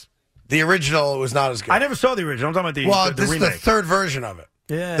remake is. The original was not as good. I never saw the original. I'm talking about the Well, the this remake. is the third version of it.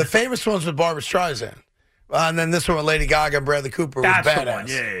 Yeah. The famous one's with Barbara Streisand. And then this one with Lady Gaga and Bradley Cooper was That's badass. the one.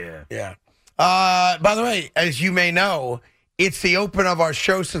 Yeah. Yeah. By the way, as you may know, it's the open of our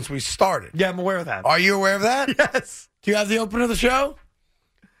show since we started. Yeah, I'm aware of that. Are you aware of that? Yes. Do you have the open of the show?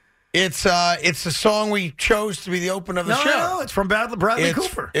 It's the song we chose to be the open of the show. No, it's from Bradley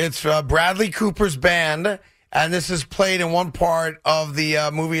Cooper. It's Bradley Cooper's band, and this is played in one part of the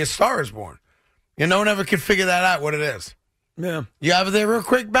movie A Star is Born. You know, no one ever could figure that out, what it is. Yeah. You have it there real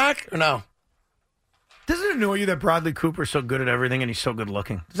quick back, or no? Doesn't it annoy you that Bradley Cooper's so good at everything and he's so good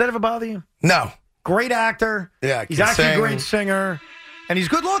looking? Does that ever bother you? No. Great actor. Yeah, he's can actually sing. a great singer, and he's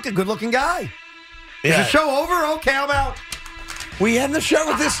good looking guy. Yeah. Is the show over? Okay, I'm out. We end the show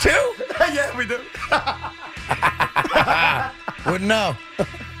with this too? Yeah, we do. Wouldn't know.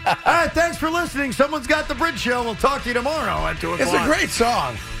 All right, thanks for listening. Someone's got the Bridge Show. We'll talk to you tomorrow at 2 o'clock. It's a great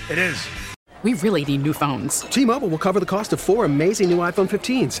song. It is. We really need new phones. T-Mobile will cover the cost of 4 amazing new iPhone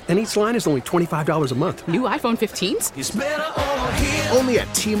 15s, and each line is only $25 a month. New iPhone 15s? It's better over here. Only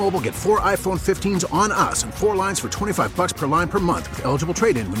at T-Mobile, get 4 iPhone 15s on us and 4 lines for $25 per line per month with eligible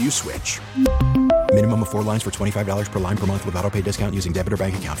trade-in when you switch. Minimum of 4 lines for $25 per line per month with autopay discount using debit or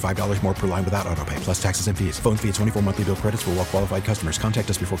bank account. $5 more per line without autopay, plus taxes and fees. Phone fee at 24 monthly bill credits for well-qualified customers. Contact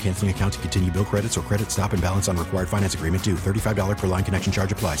us before canceling account to continue bill credits or credit stop and balance on required finance agreement due. $35 per line connection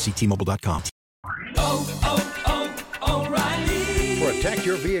charge applies. See T-Mobile.com. Protect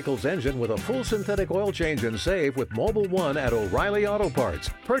your vehicle's engine with a full synthetic oil change and save with Mobil 1 at O'Reilly Auto Parts.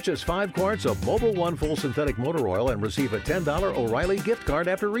 Purchase 5 quarts of Mobil 1 full synthetic motor oil and receive a $10 O'Reilly gift card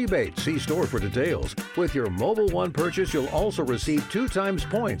after rebate. See store for details. With your Mobil 1 purchase, you'll also receive 2 times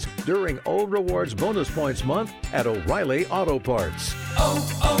points during O Rewards Bonus Points Month at O'Reilly Auto Parts.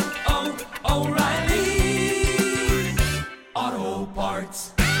 O'Reilly Auto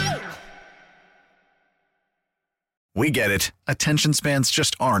Parts. We get it. Attention spans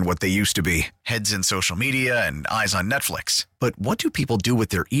just aren't what they used to be. Heads in social media and eyes on Netflix. But what do people do with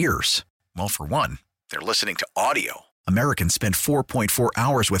their ears? Well, for one, they're listening to audio. Americans spend 4.4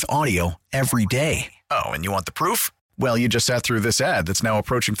 hours with audio every day. Oh, and you want the proof? Well, you just sat through this ad that's now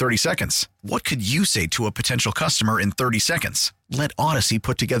approaching 30 seconds. What could you say to a potential customer in 30 seconds? Let Odyssey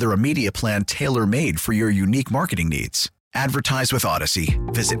put together a media plan tailor-made for your unique marketing needs. Advertise with Odyssey.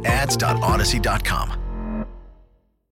 Visit ads.odyssey.com.